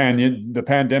the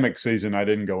pandemic season. I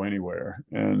didn't go anywhere,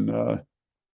 and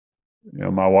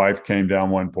my wife came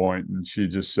down one point and she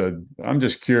just said, "I'm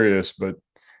just curious, but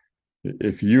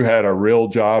if you had a real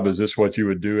job, is this what you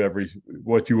would do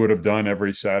what you would have done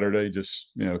every Saturday? Just,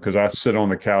 because I sit on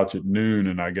the couch at noon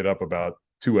and I get up about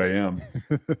 2 a.m.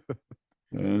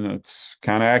 And that's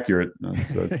kind of accurate."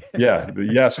 So, yeah, the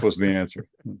yes was the answer.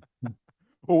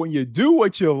 Well, when you do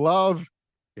what you love,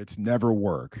 it's never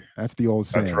work. That's the old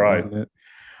saying, That's right. Isn't it?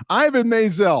 Ivan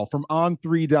Maisel from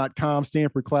On3.com,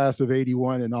 Stanford class of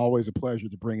 81, and always a pleasure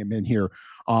to bring him in here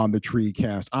on the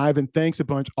TreeCast. Ivan, thanks a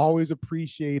bunch. Always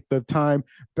appreciate the time.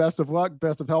 Best of luck,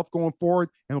 best of health going forward,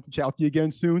 and hope to chat with you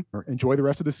again soon, or enjoy the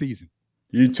rest of the season.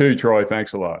 You too, Troy.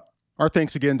 Thanks a lot. Our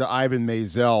thanks again to Ivan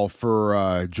Maisel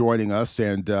for joining us,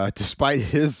 and despite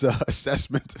his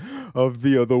assessment of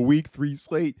the Week 3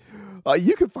 slate,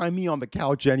 you can find me on the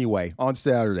couch anyway on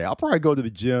Saturday. I'll probably go to the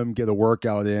gym, get a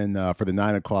workout in for the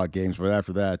 9 o'clock games, but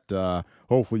after that,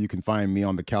 hopefully you can find me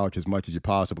on the couch as much as you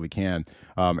possibly can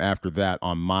after that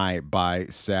on my by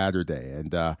Saturday. And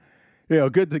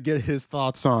good to get his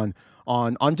thoughts on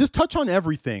just touch on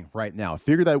everything right now. I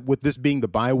figure that with this being the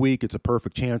bye week, it's a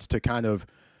perfect chance to kind of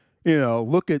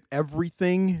look at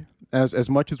everything as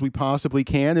much as we possibly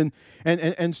can.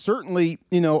 And certainly,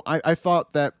 I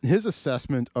thought that his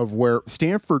assessment of where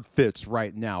Stanford fits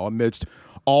right now amidst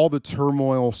all the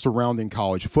turmoil surrounding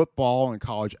college football and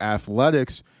college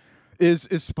athletics is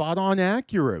spot on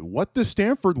accurate. What does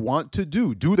Stanford want to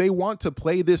do? Do they want to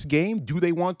play this game? Do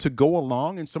they want to go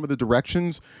along in some of the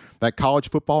directions that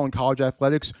college football and college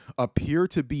athletics appear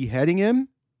to be heading in?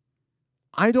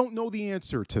 I don't know the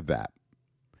answer to that.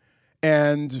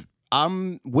 And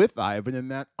I'm with Ivan in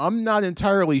that I'm not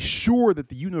entirely sure that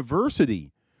the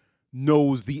university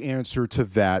knows the answer to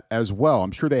that as well.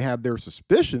 I'm sure they have their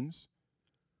suspicions,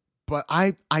 but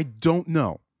I don't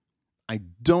know. I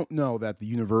don't know that the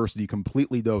university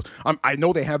completely knows. I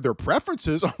know they have their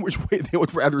preferences on which way they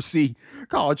would rather see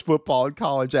college football and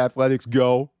college athletics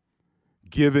go,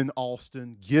 given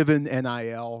Alston, given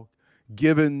NIL,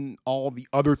 given all the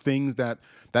other things that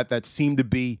seem to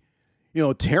be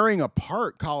tearing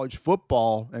apart college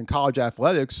football and college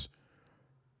athletics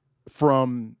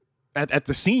from at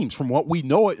the seams, from what we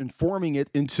know it, and forming it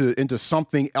into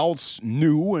something else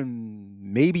new and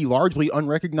maybe largely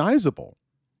unrecognizable.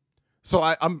 So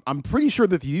I'm pretty sure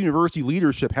that the university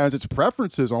leadership has its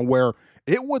preferences on where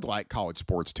it would like college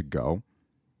sports to go,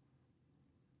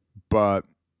 but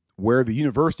where the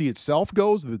university itself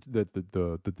goes,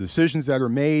 the decisions that are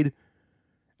made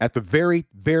at the very,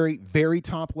 very, very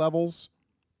top levels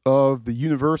of the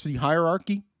university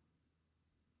hierarchy,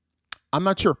 I'm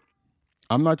not sure.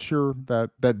 I'm not sure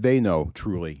that they know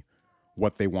truly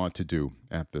what they want to do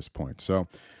at this point. So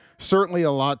certainly a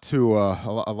lot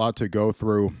to go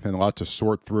through and a lot to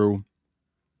sort through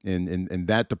in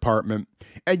that department.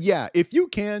 And yeah, if you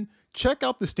can, check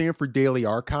out the Stanford Daily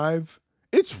Archive.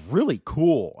 It's really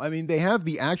cool. I mean, they have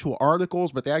the actual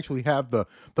articles, but they actually have the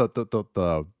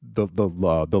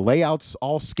layouts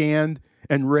all scanned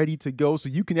and ready to go, so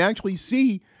you can actually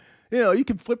see. You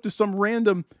can flip to some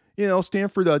random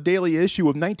Stanford Daily issue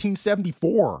of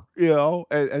 1974.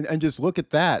 And just look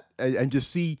at that and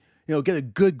just see get a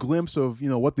good glimpse of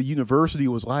what the university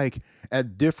was like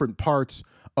at different parts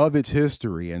of its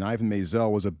history. And Ivan Maisel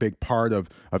was a big part of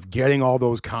getting all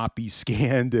those copies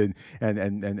scanned and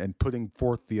putting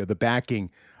forth the backing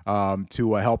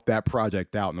to help that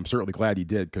project out. And I'm certainly glad he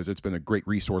did, because it's been a great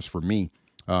resource for me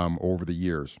over the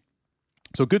years.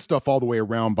 So good stuff all the way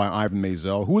around by Ivan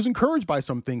Maisel, who was encouraged by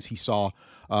some things he saw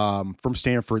from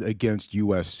Stanford against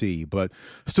USC, but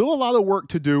still a lot of work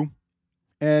to do.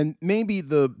 And maybe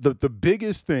the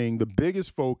biggest thing, the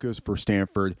biggest focus for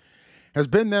Stanford has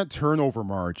been that turnover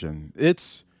margin.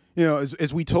 It's,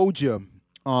 as we told you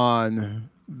on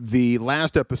the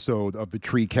last episode of the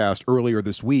TreeCast earlier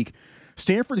this week,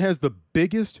 Stanford has the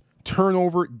biggest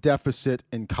turnover deficit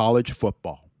in college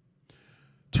football.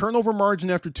 Turnover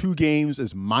margin after 2 games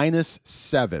is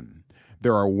 -7.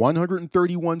 There are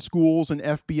 131 schools in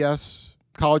FBS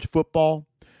college football.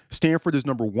 Stanford is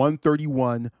number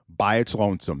 131 by its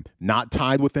lonesome, not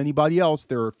tied with anybody else.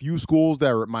 There are a few schools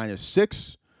that are at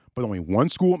 -6, but only one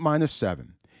school at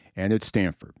 -7, and it's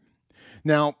Stanford.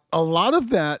 Now, a lot of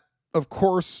that, of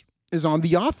course, is on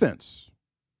the offense,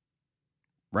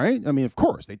 right? I mean, of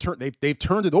course, they've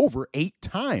turned it over 8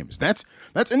 times. That's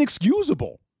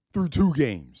inexcusable through 2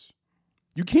 games.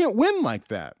 You can't win like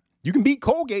that. You can beat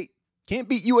Colgate, can't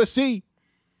beat USC,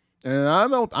 and I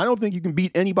don't think you can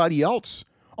beat anybody else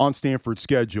on Stanford's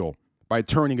schedule by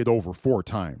turning it over 4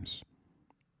 times.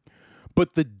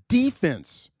 But the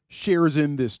defense shares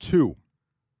in this too.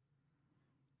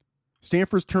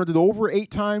 Stanford's turned it over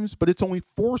 8 times, but it's only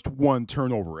forced 1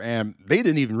 turnover, and they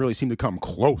didn't even really seem to come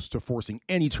close to forcing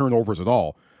any turnovers at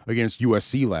all against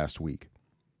USC last week.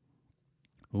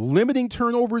 Limiting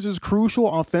turnovers is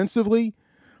crucial offensively,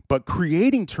 but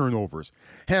creating turnovers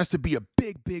has to be a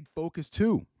big, big focus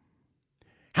too.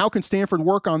 How can Stanford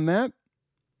work on that?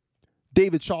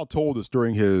 David Shaw told us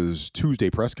during his Tuesday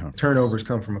press conference. Turnovers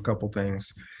come from a couple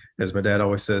things. As my dad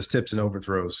always says, tips and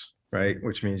overthrows, right?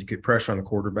 Which means you get pressure on the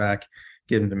quarterback,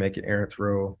 get him to make an errant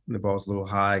throw, and the ball's a little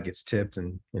high, gets tipped,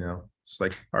 and, it's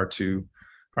like our two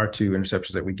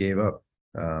interceptions that we gave up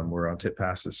were on tip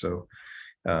passes. So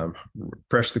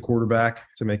pressure the quarterback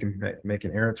to make him make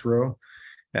an errant throw.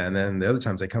 And then the other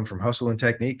times they come from hustle and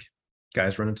technique.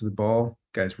 Guys running to the ball,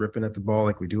 guys ripping at the ball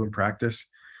like we do in practice,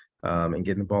 and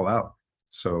getting the ball out.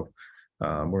 So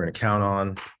we're going to count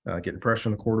on getting pressure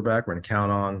on the quarterback. We're going to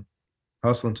count on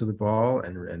hustling to the ball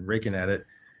and raking at it.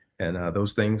 And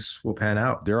those things will pan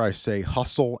out. Dare I say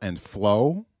hustle and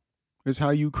flow is how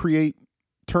you create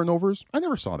turnovers? I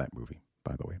never saw that movie,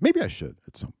 by the way. Maybe I should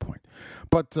at some point.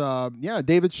 But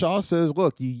David Shaw says,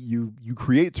 look, you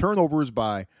create turnovers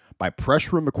by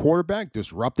pressuring the quarterback,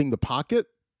 disrupting the pocket,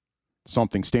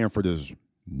 something Stanford has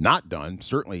not done.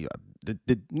 Certainly,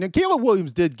 Caleb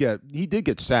Williams did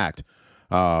get sacked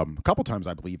a couple times,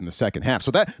 I believe, in the second half.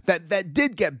 So that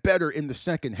did get better in the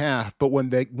second half. But when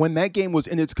that game was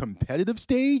in its competitive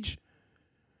stage,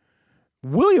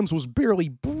 Williams was barely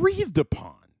breathed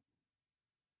upon.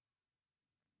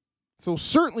 So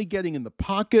certainly getting in the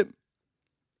pocket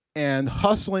and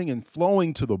hustling and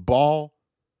flowing to the ball,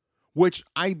 which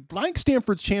I like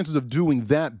Stanford's chances of doing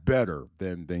that better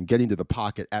than getting to the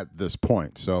pocket at this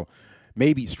point. So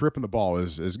maybe stripping the ball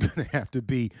is going to have to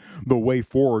be the way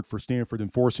forward for Stanford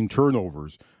enforcing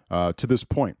turnovers to this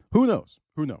point. Who knows?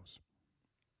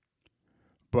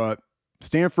 But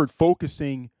Stanford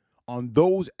focusing on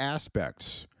those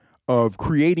aspects of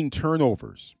creating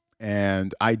turnovers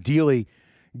and ideally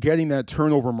getting that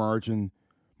turnover margin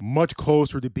much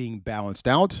closer to being balanced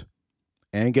out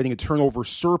and getting a turnover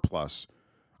surplus,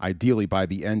 ideally by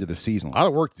the end of the season. A lot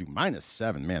of work to do.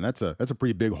 -7, man, that's a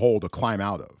pretty big hole to climb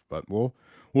out of. But we'll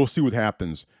see what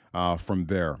happens from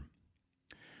there.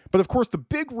 But of course, the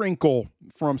big wrinkle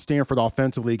from Stanford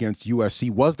offensively against USC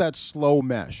was that slow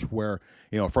mesh, where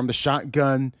from the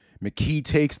shotgun, McKee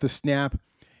takes the snap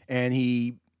and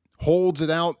he holds it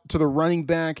out to the running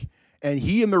back, and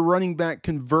he and the running back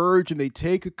converge and they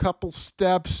take a couple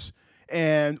steps.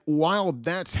 And while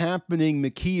that's happening,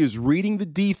 McKee is reading the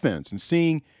defense and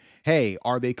seeing, hey,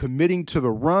 are they committing to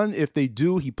the run? If they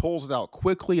do, he pulls it out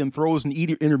quickly and throws an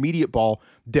intermediate ball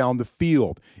down the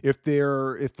field. If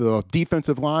the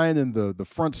defensive line and the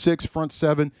front 6, front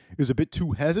 7 is a bit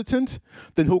too hesitant,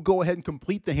 then he'll go ahead and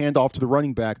complete the handoff to the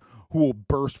running back, who will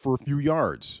burst for a few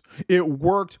yards. It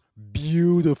worked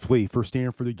beautifully for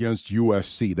Stanford against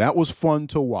USC. That was fun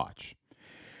to watch.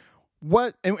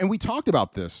 And we talked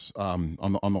about this on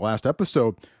the last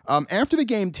episode. After the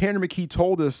game, Tanner McKee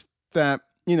told us that,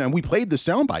 and we played the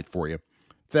soundbite for you,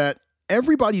 that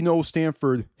everybody knows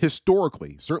Stanford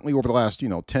historically, certainly over the last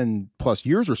 10 plus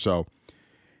years or so,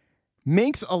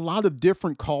 makes a lot of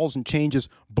different calls and changes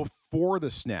before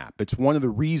the snap. It's one of the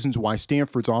reasons why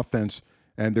Stanford's offense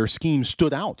and their scheme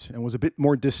stood out and was a bit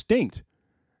more distinct,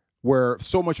 where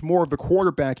so much more of the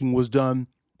quarterbacking was done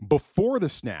before the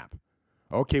snap.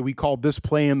 Okay, we called this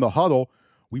play in the huddle.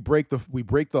 We break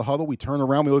the huddle. We turn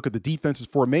around. We look at the defense's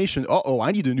formation.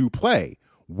 I need a new play.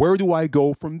 Where do I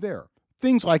go from there?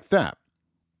 Things like that.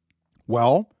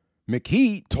 Well,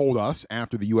 McKee told us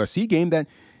after the USC game that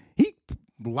he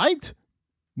liked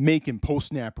making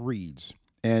post-snap reads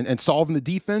and solving the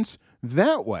defense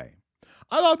that way.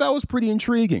 I thought that was pretty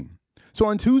intriguing. So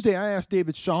on Tuesday, I asked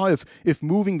David Shaw if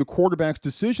moving the quarterback's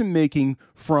decision-making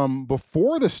from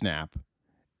before the snap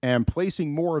and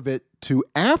placing more of it to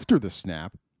after the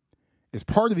snap is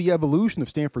part of the evolution of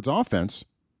Stanford's offense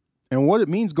and what it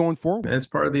means going forward. And it's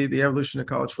part of the evolution of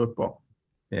college football.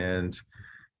 And,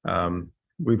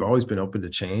 we've always been open to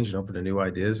change and open to new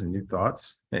ideas and new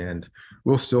thoughts. And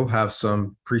we'll still have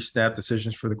some pre-snap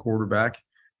decisions for the quarterback,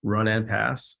 run and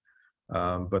pass.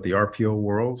 But the RPO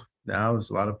world now is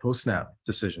a lot of post-snap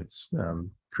decisions,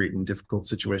 creating difficult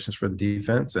situations for the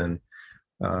defense. And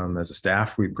as a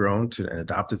staff, we've grown to and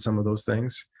adopted some of those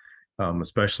things,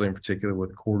 especially in particular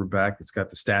with a quarterback that's got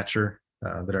the stature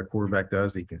that our quarterback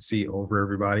does. He can see over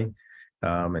everybody.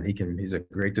 And he's a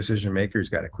great decision maker. He's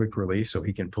got a quick release, so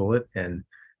he can pull it. And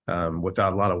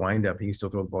without a lot of windup, he can still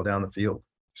throw the ball down the field.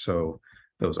 So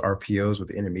those RPOs with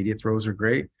the intermediate throws are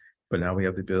great. But now we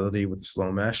have the ability with the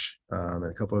slow mesh and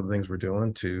a couple of things we're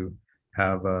doing to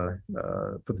have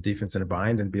put the defense in a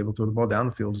bind and be able to throw the ball down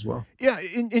the field as well. Yeah,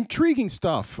 intriguing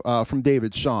stuff from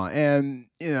David Shaw. And,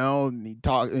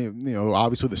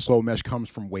 obviously the slow mesh comes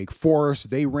from Wake Forest.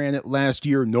 They ran it last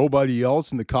year. Nobody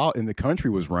else in the country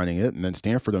was running it. And then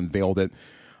Stanford unveiled it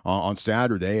on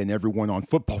Saturday, and everyone on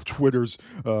football Twitter's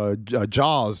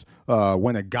jaws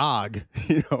went agog,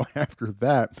 after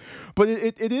that. But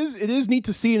it is neat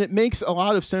to see, and it makes a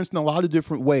lot of sense in a lot of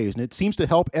different ways, and it seems to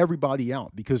help everybody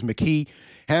out because McKee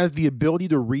has the ability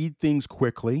to read things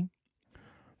quickly.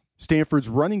 Stanford's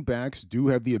running backs do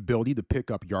have the ability to pick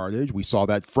up yardage. We saw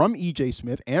that from E.J.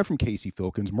 Smith and from Casey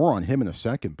Filkins. More on him in a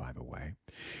second, by the way.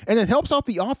 And it helps out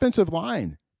the offensive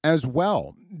line as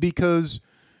well because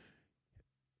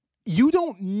you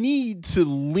don't need to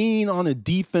lean on a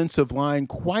defensive line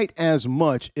quite as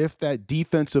much if that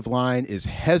defensive line is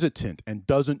hesitant and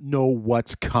doesn't know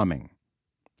what's coming,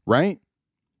 right?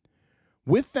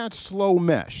 With that slow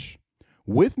mesh,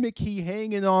 with McKee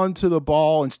hanging on to the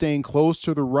ball and staying close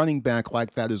to the running back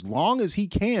like that as long as he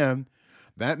can,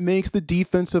 that makes the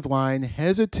defensive line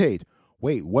hesitate.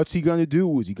 Wait, what's he going to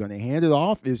do? Is he going to hand it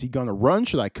off? Is he going to run?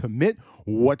 Should I commit?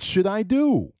 What should I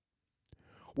do?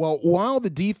 Well, while the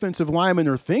defensive linemen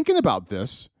are thinking about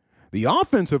this, the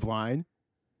offensive line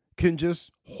can just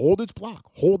hold its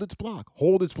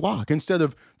block, instead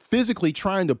of physically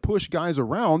trying to push guys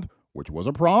around, which was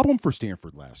a problem for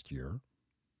Stanford last year.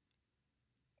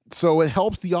 So it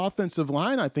helps the offensive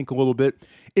line, I think, a little bit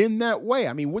in that way.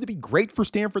 I mean, would it be great for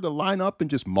Stanford to line up and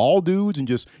just maul dudes and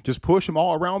just push them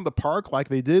all around the park like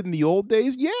they did in the old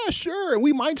days? Yeah, sure. And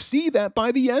we might see that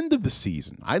by the end of the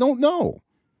season. I don't know.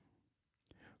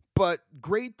 But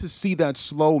great to see that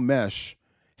slow mesh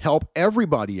help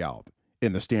everybody out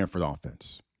in the Stanford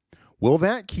offense. Will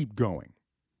that keep going?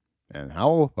 And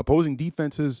how opposing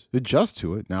defenses adjust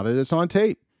to it now that it's on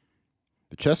tape?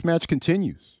 The chess match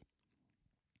continues.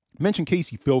 I mentioned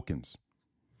Casey Filkins.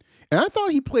 And I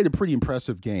thought he played a pretty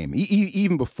impressive game,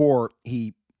 even before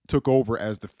he took over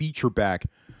as the feature back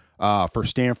for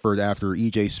Stanford after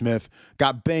E.J. Smith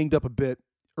got banged up a bit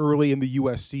early in the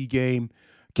USC game.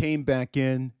 Came back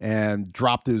in and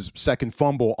dropped his second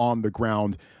fumble on the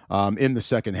ground in the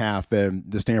second half. And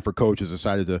the Stanford coaches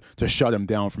decided to shut him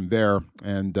down from there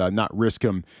and not risk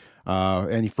him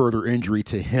any further injury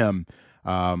to him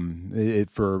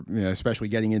especially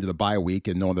getting into the bye week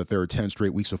and knowing that there are 10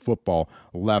 straight weeks of football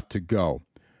left to go.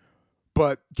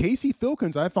 But Casey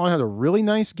Filkins, I thought, had a really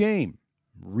nice game.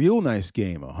 Real nice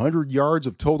game. 100 yards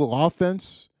of total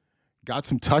offense. Got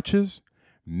some touches.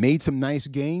 Made some nice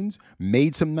gains,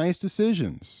 made some nice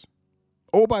decisions.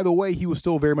 Oh, by the way, he was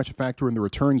still very much a factor in the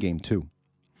return game, too.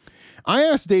 I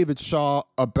asked David Shaw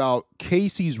about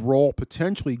Casey's role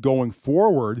potentially going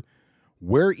forward,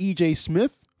 where E.J.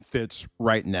 Smith fits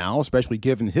right now, especially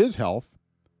given his health,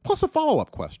 plus a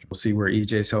follow-up question. We'll see where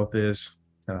E.J.'s health is,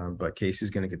 but Casey's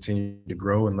going to continue to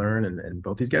grow and learn, and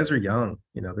both these guys are young.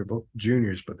 They're both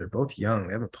juniors, but they're both young.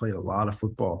 They haven't played a lot of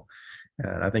football,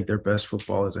 and I think their best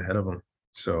football is ahead of them.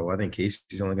 So I think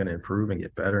Casey's only going to improve and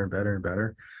get better and better and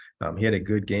better. He had a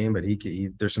good game, but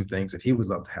there's some things that he would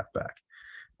love to have back.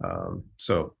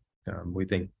 We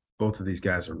think both of these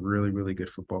guys are really, really good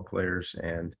football players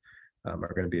and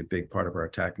are going to be a big part of our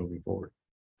attack moving forward.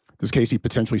 Does Casey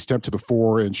potentially step to the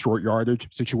fore in short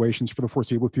yardage situations for the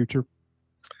foreseeable future?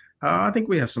 I think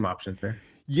we have some options there.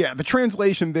 Yeah, the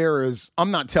translation there is,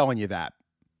 I'm not telling you that.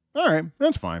 All right,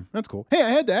 that's fine. That's cool. Hey, I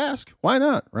had to ask. Why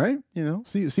not, right?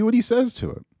 See what he says to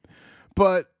it.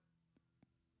 But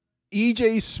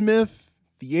E.J. Smith,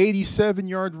 the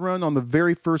 87-yard run on the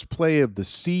very first play of the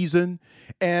season,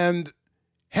 and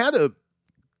had a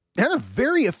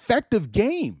very effective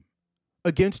game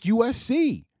against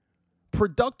USC.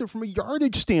 Productive from a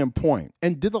yardage standpoint,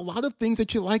 and did a lot of things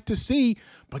that you like to see,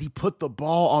 but he put the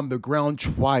ball on the ground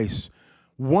twice.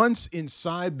 Once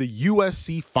inside the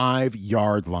USC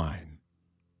 5-yard line.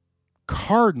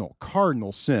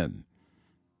 Cardinal sin.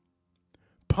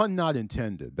 Pun not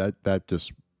intended. That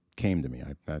just came to me.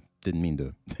 I didn't mean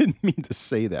to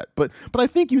say that, but I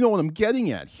think you know what I'm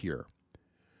getting at here.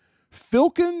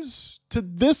 Filkins, to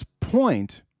this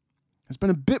point, has been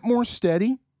a bit more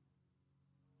steady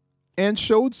and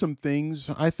showed some things,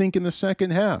 I think, in the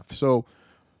second half. So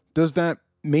does that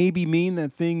maybe mean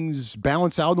that things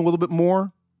balance out a little bit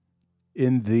more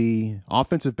in the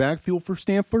offensive backfield for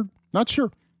Stanford? Not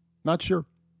sure.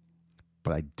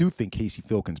 But I do think Casey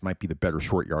Filkins might be the better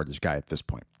short yardage guy at this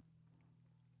point.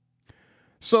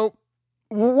 So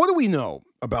what do we know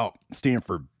about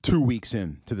Stanford 2 weeks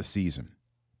into the season?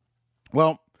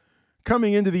 Well,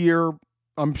 coming into the year,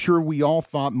 I'm sure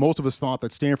most of us thought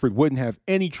that Stanford wouldn't have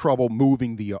any trouble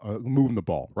moving the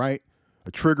ball, right?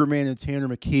 A trigger man in Tanner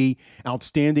McKee,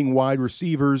 outstanding wide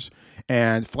receivers,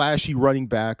 and flashy running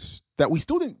backs that we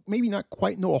still didn't maybe not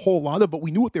quite know a whole lot of, but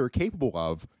we knew what they were capable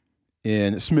of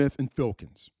in Smith and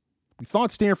Filkins. We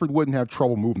thought Stanford wouldn't have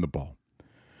trouble moving the ball.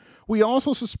 We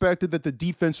also suspected that the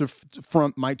defensive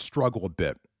front might struggle a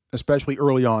bit, especially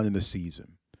early on in the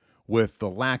season, with the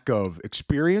lack of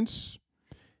experience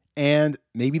and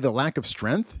maybe the lack of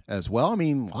strength as well. I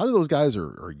mean, a lot of those guys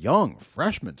are young,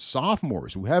 freshmen,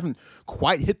 sophomores who haven't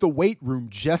quite hit the weight room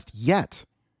just yet.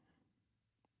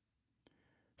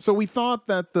 So we thought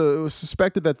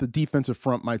suspected that the defensive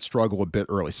front might struggle a bit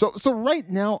early. So right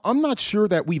now, I'm not sure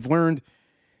that we've learned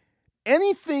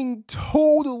anything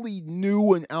totally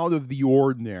new and out of the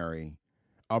ordinary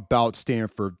about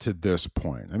Stanford to this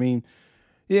point. I mean,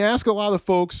 you ask a lot of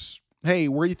folks, hey,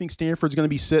 where do you think Stanford's going to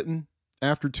be sitting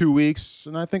after 2 weeks?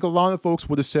 And I think a lot of folks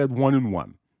would have said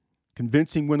 1-1.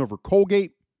 Convincing win over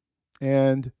Colgate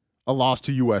and a loss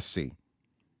to USC.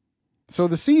 So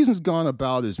the season's gone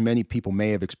about as many people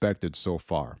may have expected so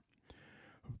far.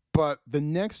 But the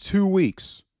next 2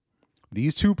 weeks,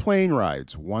 these two plane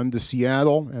rides, one to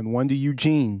Seattle and one to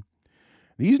Eugene,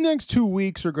 these next 2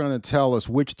 weeks are going to tell us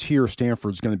which tier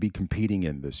Stanford's going to be competing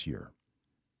in this year.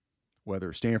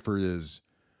 Whether Stanford is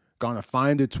going to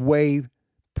find its way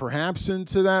perhaps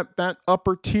into that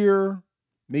upper tier,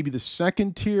 maybe the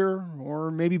second tier,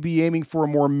 or maybe be aiming for a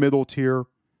more middle tier,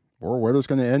 or whether it's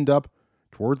going to end up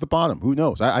towards the bottom. Who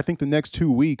knows? I think the next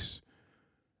 2 weeks,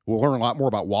 we'll learn a lot more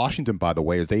about Washington, by the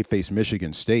way, as they face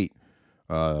Michigan State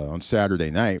on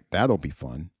Saturday night. That'll be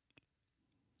fun.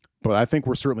 But I think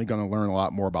we're certainly going to learn a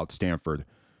lot more about Stanford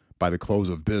by the close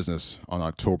of business on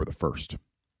October the 1st.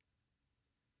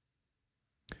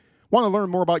 Want to learn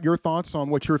more about your thoughts on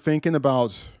what you're thinking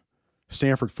about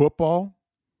Stanford football?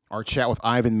 Our chat with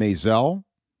Ivan Maisel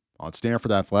on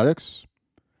Stanford Athletics?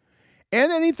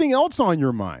 And anything else on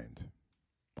your mind?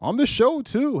 On the show,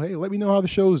 too. Hey, let me know how the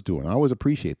show's doing. I always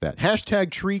appreciate that.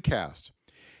 #TreeCast.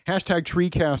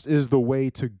 #TreeCast is the way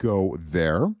to go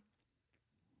there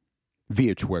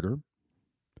via Twitter.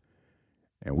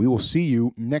 And we will see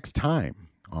you next time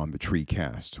on the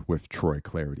TreeCast with Troy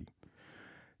Clarity.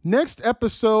 Next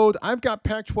episode, I've got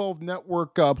Pac-12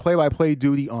 Network play-by-play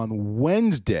duty on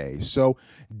Wednesday. So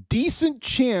decent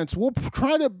chance we'll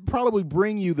try to probably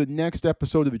bring you the next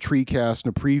episode of the TreeCast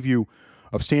and a preview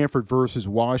of Stanford versus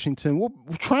Washington. We'll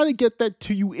try to get that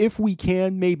to you if we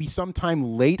can, maybe sometime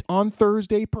late on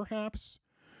Thursday, perhaps.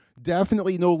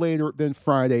 Definitely no later than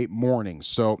Friday morning.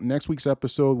 So next week's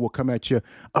episode will come at you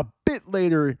a bit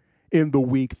later in the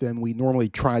week than we normally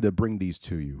try to bring these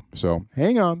to you. So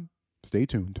hang on. Stay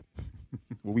tuned.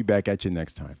 We'll be back at you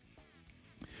next time.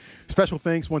 Special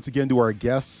thanks once again to our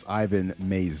guests, Ivan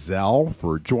Maisel,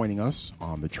 for joining us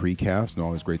on the TreeCast. And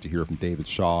always great to hear from David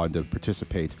Shaw and to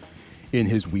participate in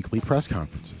his weekly press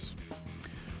conferences.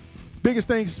 Biggest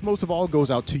thanks, most of all,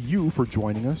 goes out to you for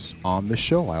joining us on the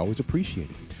show. I always appreciate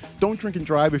it. Don't drink and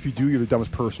drive. If you do, you're the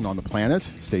dumbest person on the planet.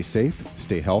 Stay safe,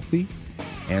 stay healthy,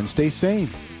 and stay sane.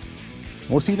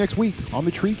 We'll see you next week on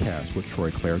the TreeCast with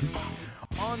Troy Clarity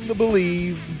on the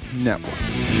Believe Network.